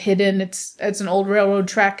that's kind of hidden. It's an old railroad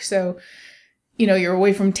track. So, you're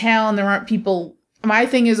away from town. There aren't people. My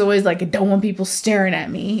thing is always like, I don't want people staring at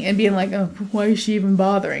me and being like, oh, why is she even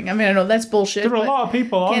bothering? I mean, I know that's bullshit. There are a lot of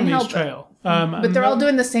people on this trail. But they're all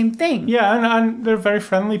doing the same thing. Yeah, and they're very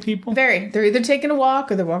friendly people. They're either taking a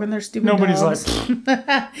walk or they're walking their stupid Nobody's dogs. like, look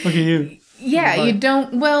at you. Yeah, you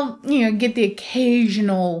don't, get the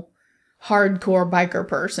occasional hardcore biker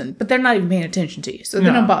person, but they're not even paying attention to you, so they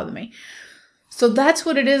don't bother me. So that's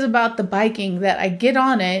what it is about the biking, that I get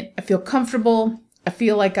on it, I feel comfortable, I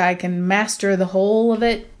feel like I can master the whole of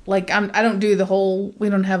it. Like I don't do the whole, we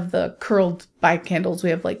don't have the curled bike handles, we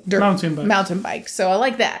have like dirt mountain bikes. So I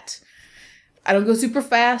like that. I don't go super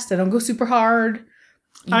fast, I don't go super hard.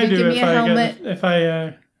 I do give me a helmet.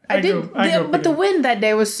 But the wind that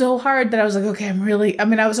day was so hard that I was like, okay,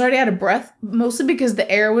 I was already out of breath, mostly because the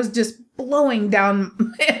air was just blowing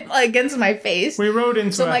down against my face. We rode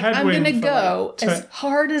into a headwind. I'm going to go as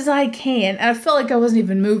hard as I can. And I felt like I wasn't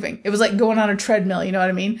even moving. It was like going on a treadmill, you know what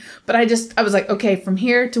I mean? But I was like, okay, from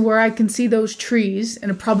here to where I can see those trees,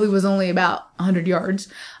 and it probably was only about 100 yards,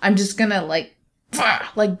 I'm just going to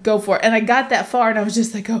go for it. And I got that far and I was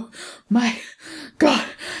just like, oh my God.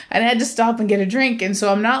 And I had to stop and get a drink. And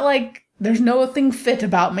so I'm not like, there's nothing fit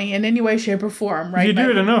about me in any way, shape, or form, right? If you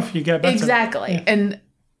do it enough, you get better. Exactly. Yeah. And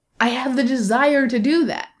I have the desire to do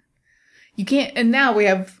that. You can't, and now I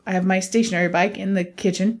have my stationary bike in the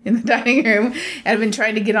kitchen, in the dining room, and I've been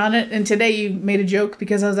trying to get on it. And today you made a joke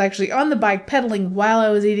because I was actually on the bike pedaling while I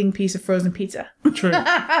was eating a piece of frozen pizza. True. And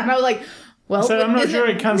I was like, well, so I'm not sure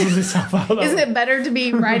it cancels itself out. Isn't it better to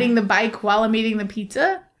be riding the bike while I'm eating the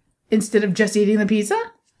pizza instead of just eating the pizza?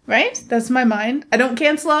 Right? That's my mind. I don't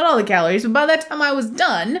cancel out all the calories, but by that time I was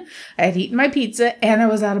done, I had eaten my pizza and I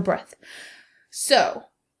was out of breath. So.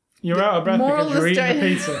 You're out of breath because you're eating the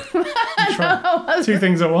pizza. Two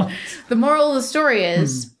things at once. The moral of the story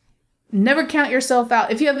is never count yourself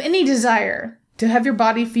out. If you have any desire to have your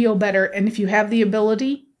body feel better, and if you have the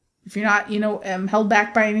ability, if you're not, held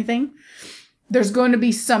back by anything, there's going to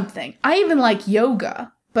be something. I even like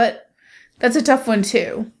yoga, but that's a tough one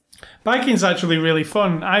too. Biking's actually really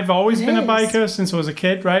fun. I've always been a biker since I was a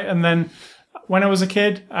kid, right? And then when I was a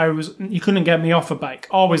kid, you couldn't get me off a bike,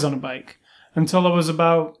 always on a bike, until I was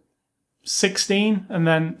about 16, and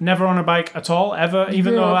then never on a bike at all, ever,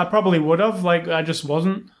 even though I probably would have. I just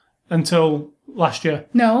wasn't until last year.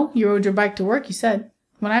 No, you rode your bike to work, you said.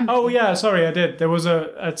 Oh, yeah, sorry, I did. There was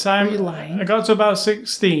a time. Are you lying? I got to about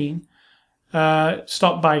 16,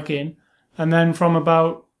 stopped biking, and then from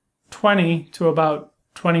about 20 to about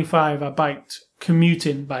 25, I biked,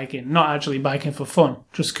 biking, not actually biking for fun,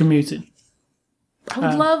 just commuting. I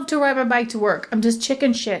would love to ride my bike to work. I'm just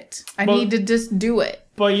chicken shit. I need to just do it.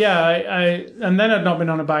 But yeah, and then I'd not been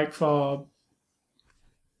on a bike for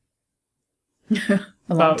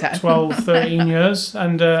about 12, 13 years.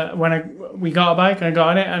 And when we got a bike, I got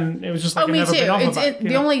on it, and it was just like I'd never been off a bike.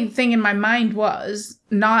 The only thing in my mind was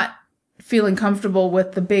not feeling comfortable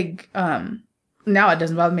with the big... now it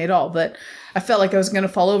doesn't bother me at all, but I felt like I was going to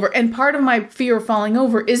fall over. And part of my fear of falling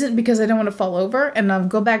over isn't because I don't want to fall over, and I'll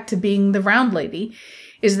go back to being the round lady,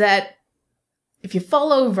 is that if you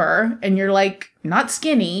fall over and you're not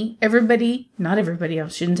skinny, not everybody, I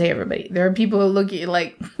shouldn't say everybody. There are people who look at you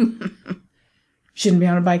like, shouldn't be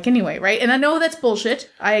on a bike anyway, right? And I know that's bullshit.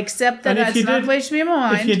 I accept that that's not the way it should be in my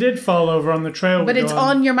mind. If you did fall over on the trail, but it's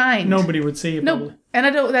on your mind. Nobody would see you. No,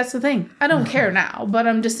 and that's the thing. I don't care now, but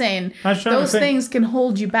I'm just saying those things can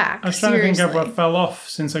hold you back. I was trying to think of what fell off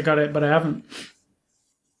since I got it, but I haven't.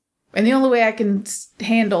 And the only way I can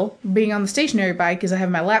handle being on the stationary bike is I have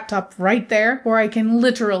my laptop right there where I can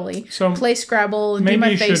literally play Scrabble and do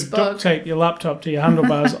my Facebook. Maybe you should duct tape your laptop to your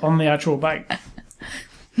handlebars on the actual bike.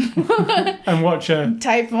 And watch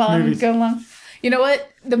type while I'm going along. You know what?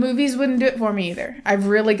 The movies wouldn't do it for me either. I've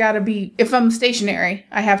really got to be... If I'm stationary,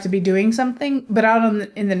 I have to be doing something. But out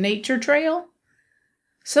in the nature trail,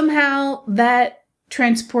 somehow that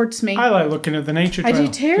transports me. I like looking at the nature trail. I do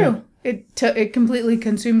too. It completely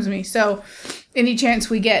consumes me. So any chance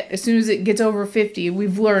we get, as soon as it gets over 50,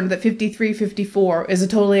 we've learned that 53, 54 is a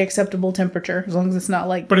totally acceptable temperature, as long as it's not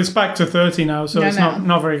like... But it's back to 30 now, so it's No.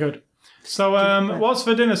 not very good. So what's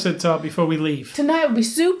for dinner, Sid Talk, before we leave? Tonight will be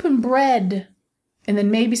soup and bread, and then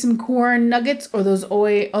maybe some corn nuggets or those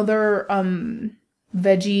other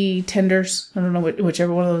veggie tenders. I don't know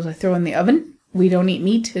whichever one of those I throw in the oven. We don't eat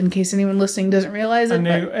meat, in case anyone listening doesn't realize it.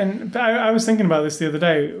 And I was thinking about this the other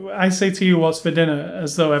day. I say to you, what's for dinner,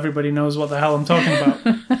 as though everybody knows what the hell I'm talking about.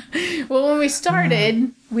 Well, when we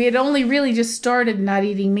started, we had only really just started not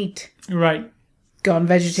eating meat. Right. Gone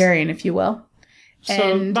vegetarian, if you will.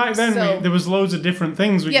 So back then, there was loads of different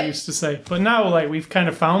things we used to say. But now, like, we've kind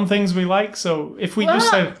of found things we like. So if we just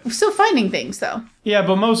say... We're still finding things, though. Yeah,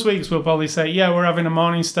 but most weeks we'll probably say, yeah, we're having a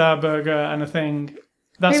Morningstar burger and a thing...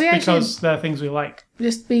 That's because they're things we like.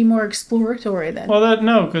 Just be more exploratory then. Well,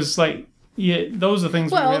 no, because those are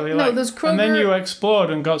things we really like. Those Kroger... And then you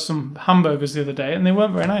explored and got some hamburgers the other day, and they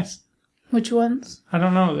weren't very nice. Which ones? I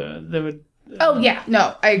don't know. They were. Oh yeah,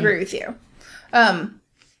 no, I agree with you.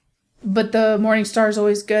 But the Morningstar is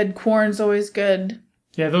always good. Corn's always good.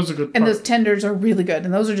 Yeah, those are good. And those tenders are really good,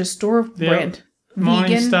 and those are just store brand.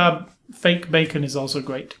 Morningstar fake bacon is also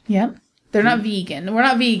great. Yep. They're not vegan. We're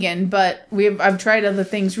not vegan, but I've tried other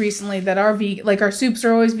things recently that are vegan. Like our soups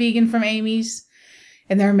are always vegan from Amy's,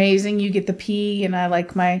 and they're amazing. You get the pea, and I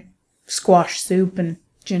like my squash soup and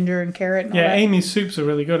ginger and carrot. And all that. Amy's soups are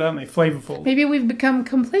really good, aren't they? Flavorful. Maybe we've become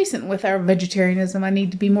complacent with our vegetarianism. I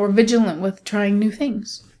need to be more vigilant with trying new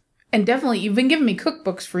things. And definitely, you've been giving me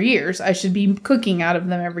cookbooks for years. I should be cooking out of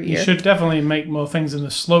them every year. You should definitely make more things in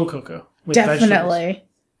the slow cooker with definitely.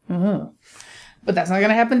 Mm-hmm. But that's not going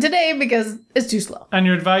to happen today because it's too slow. And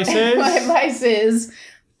your advice is? My advice is,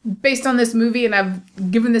 based on this movie, and I've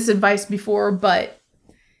given this advice before, but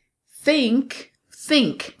think,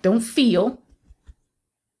 don't feel.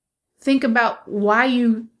 Think about why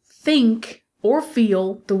you think or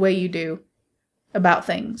feel the way you do about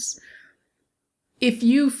things. If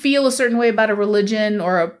you feel a certain way about a religion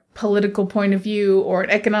or a political point of view or an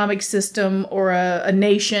economic system or a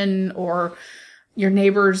nation or your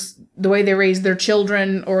neighbors, the way they raise their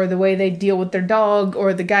children, or the way they deal with their dog,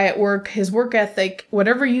 or the guy at work, his work ethic,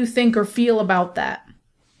 whatever you think or feel about that.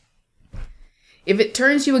 If it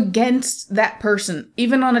turns you against that person,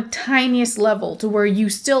 even on a tiniest level, to where you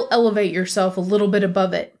still elevate yourself a little bit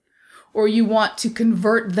above it, or you want to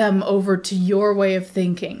convert them over to your way of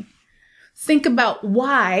thinking, think about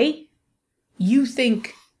why you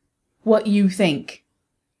think what you think.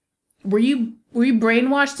 Were you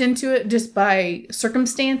brainwashed into it just by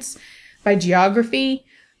circumstance, by geography,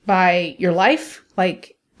 by your life?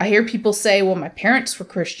 Like, I hear people say, well, my parents were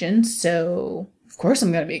Christians, so of course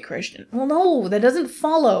I'm going to be a Christian. Well, no, that doesn't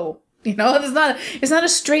follow. You know, it's not a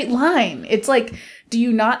straight line. It's like, do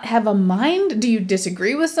you not have a mind? Do you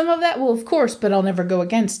disagree with some of that? Well, of course, but I'll never go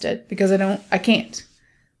against it because I can't.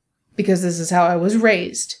 Because this is how I was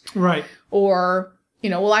raised. Right. Or,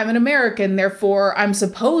 well, I'm an American, therefore I'm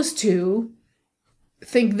supposed to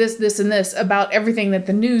think this, and this about everything that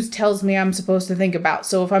the news tells me I'm supposed to think about.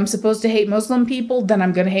 So if I'm supposed to hate Muslim people, then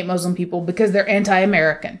I'm going to hate Muslim people because they're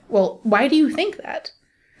anti-American. Well, why do you think that?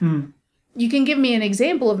 You can give me an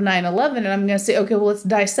example of 9/11 and I'm going to say, okay, well, let's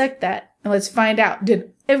dissect that. And let's find out,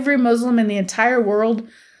 did every Muslim in the entire world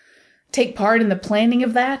take part in the planning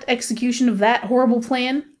of that, execution of that horrible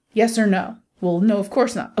plan? Yes or no? Well, no, of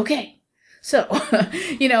course not. Okay. So,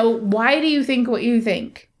 why do you think what you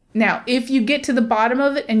think? Now, if you get to the bottom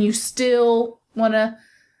of it and you still want to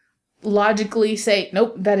logically say,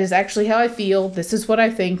 nope, that is actually how I feel, this is what I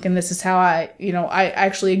think, and this is how I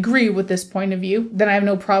actually agree with this point of view, then I have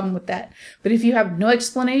no problem with that. But if you have no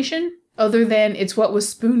explanation other than it's what was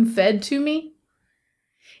spoon-fed to me,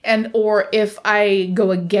 or if I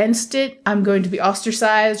go against it, I'm going to be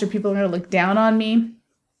ostracized or people are going to look down on me,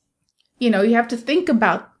 you have to think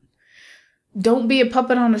about, don't be a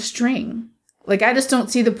puppet on a string. Like, I just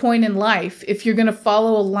don't see the point in life if you're going to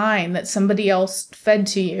follow a line that somebody else fed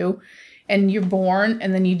to you and you're born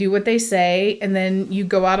and then you do what they say and then you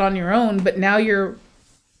go out on your own. But now you're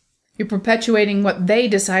perpetuating what they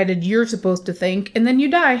decided you're supposed to think, and then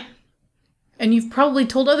you die. And you've probably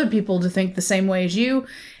told other people to think the same way as you,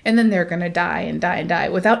 and then they're going to die and die and die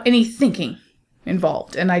without any thinking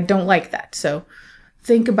involved. And I don't like that. So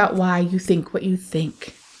think about why you think what you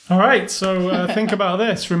think. All right, so think about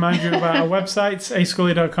this. Remind you about our websites,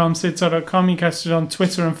 ascully.com, sidsaw.com. You can catch us on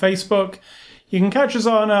Twitter and Facebook. You can catch us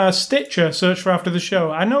on Stitcher, search for After the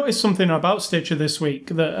Show. I noticed something about Stitcher this week,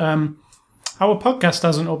 that our podcast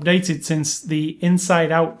hasn't updated since the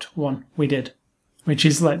Inside Out one we did, which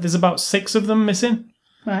is there's about 6 of them missing.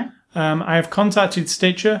 Right. I have contacted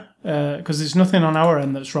Stitcher because there's nothing on our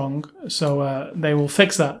end that's wrong, so they will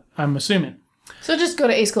fix that, I'm assuming. So just go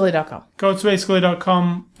to ascully.com. Go to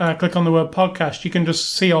ascully.com, click on the word podcast. You can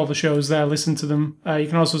just see all the shows there, listen to them. You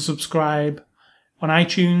can also subscribe on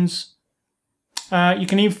iTunes. You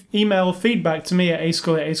can email feedback to me at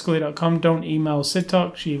ascully@ascully.com. Don't email Sid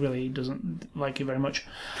Talk. She really doesn't like you very much.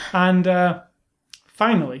 And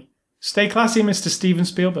finally, stay classy, Mr. Steven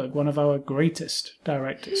Spielberg, one of our greatest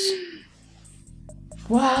directors.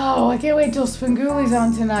 Wow, I can't wait till Spangooli's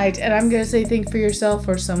on tonight. And I'm going to say think for yourself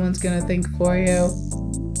or someone's going to think for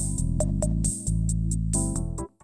you.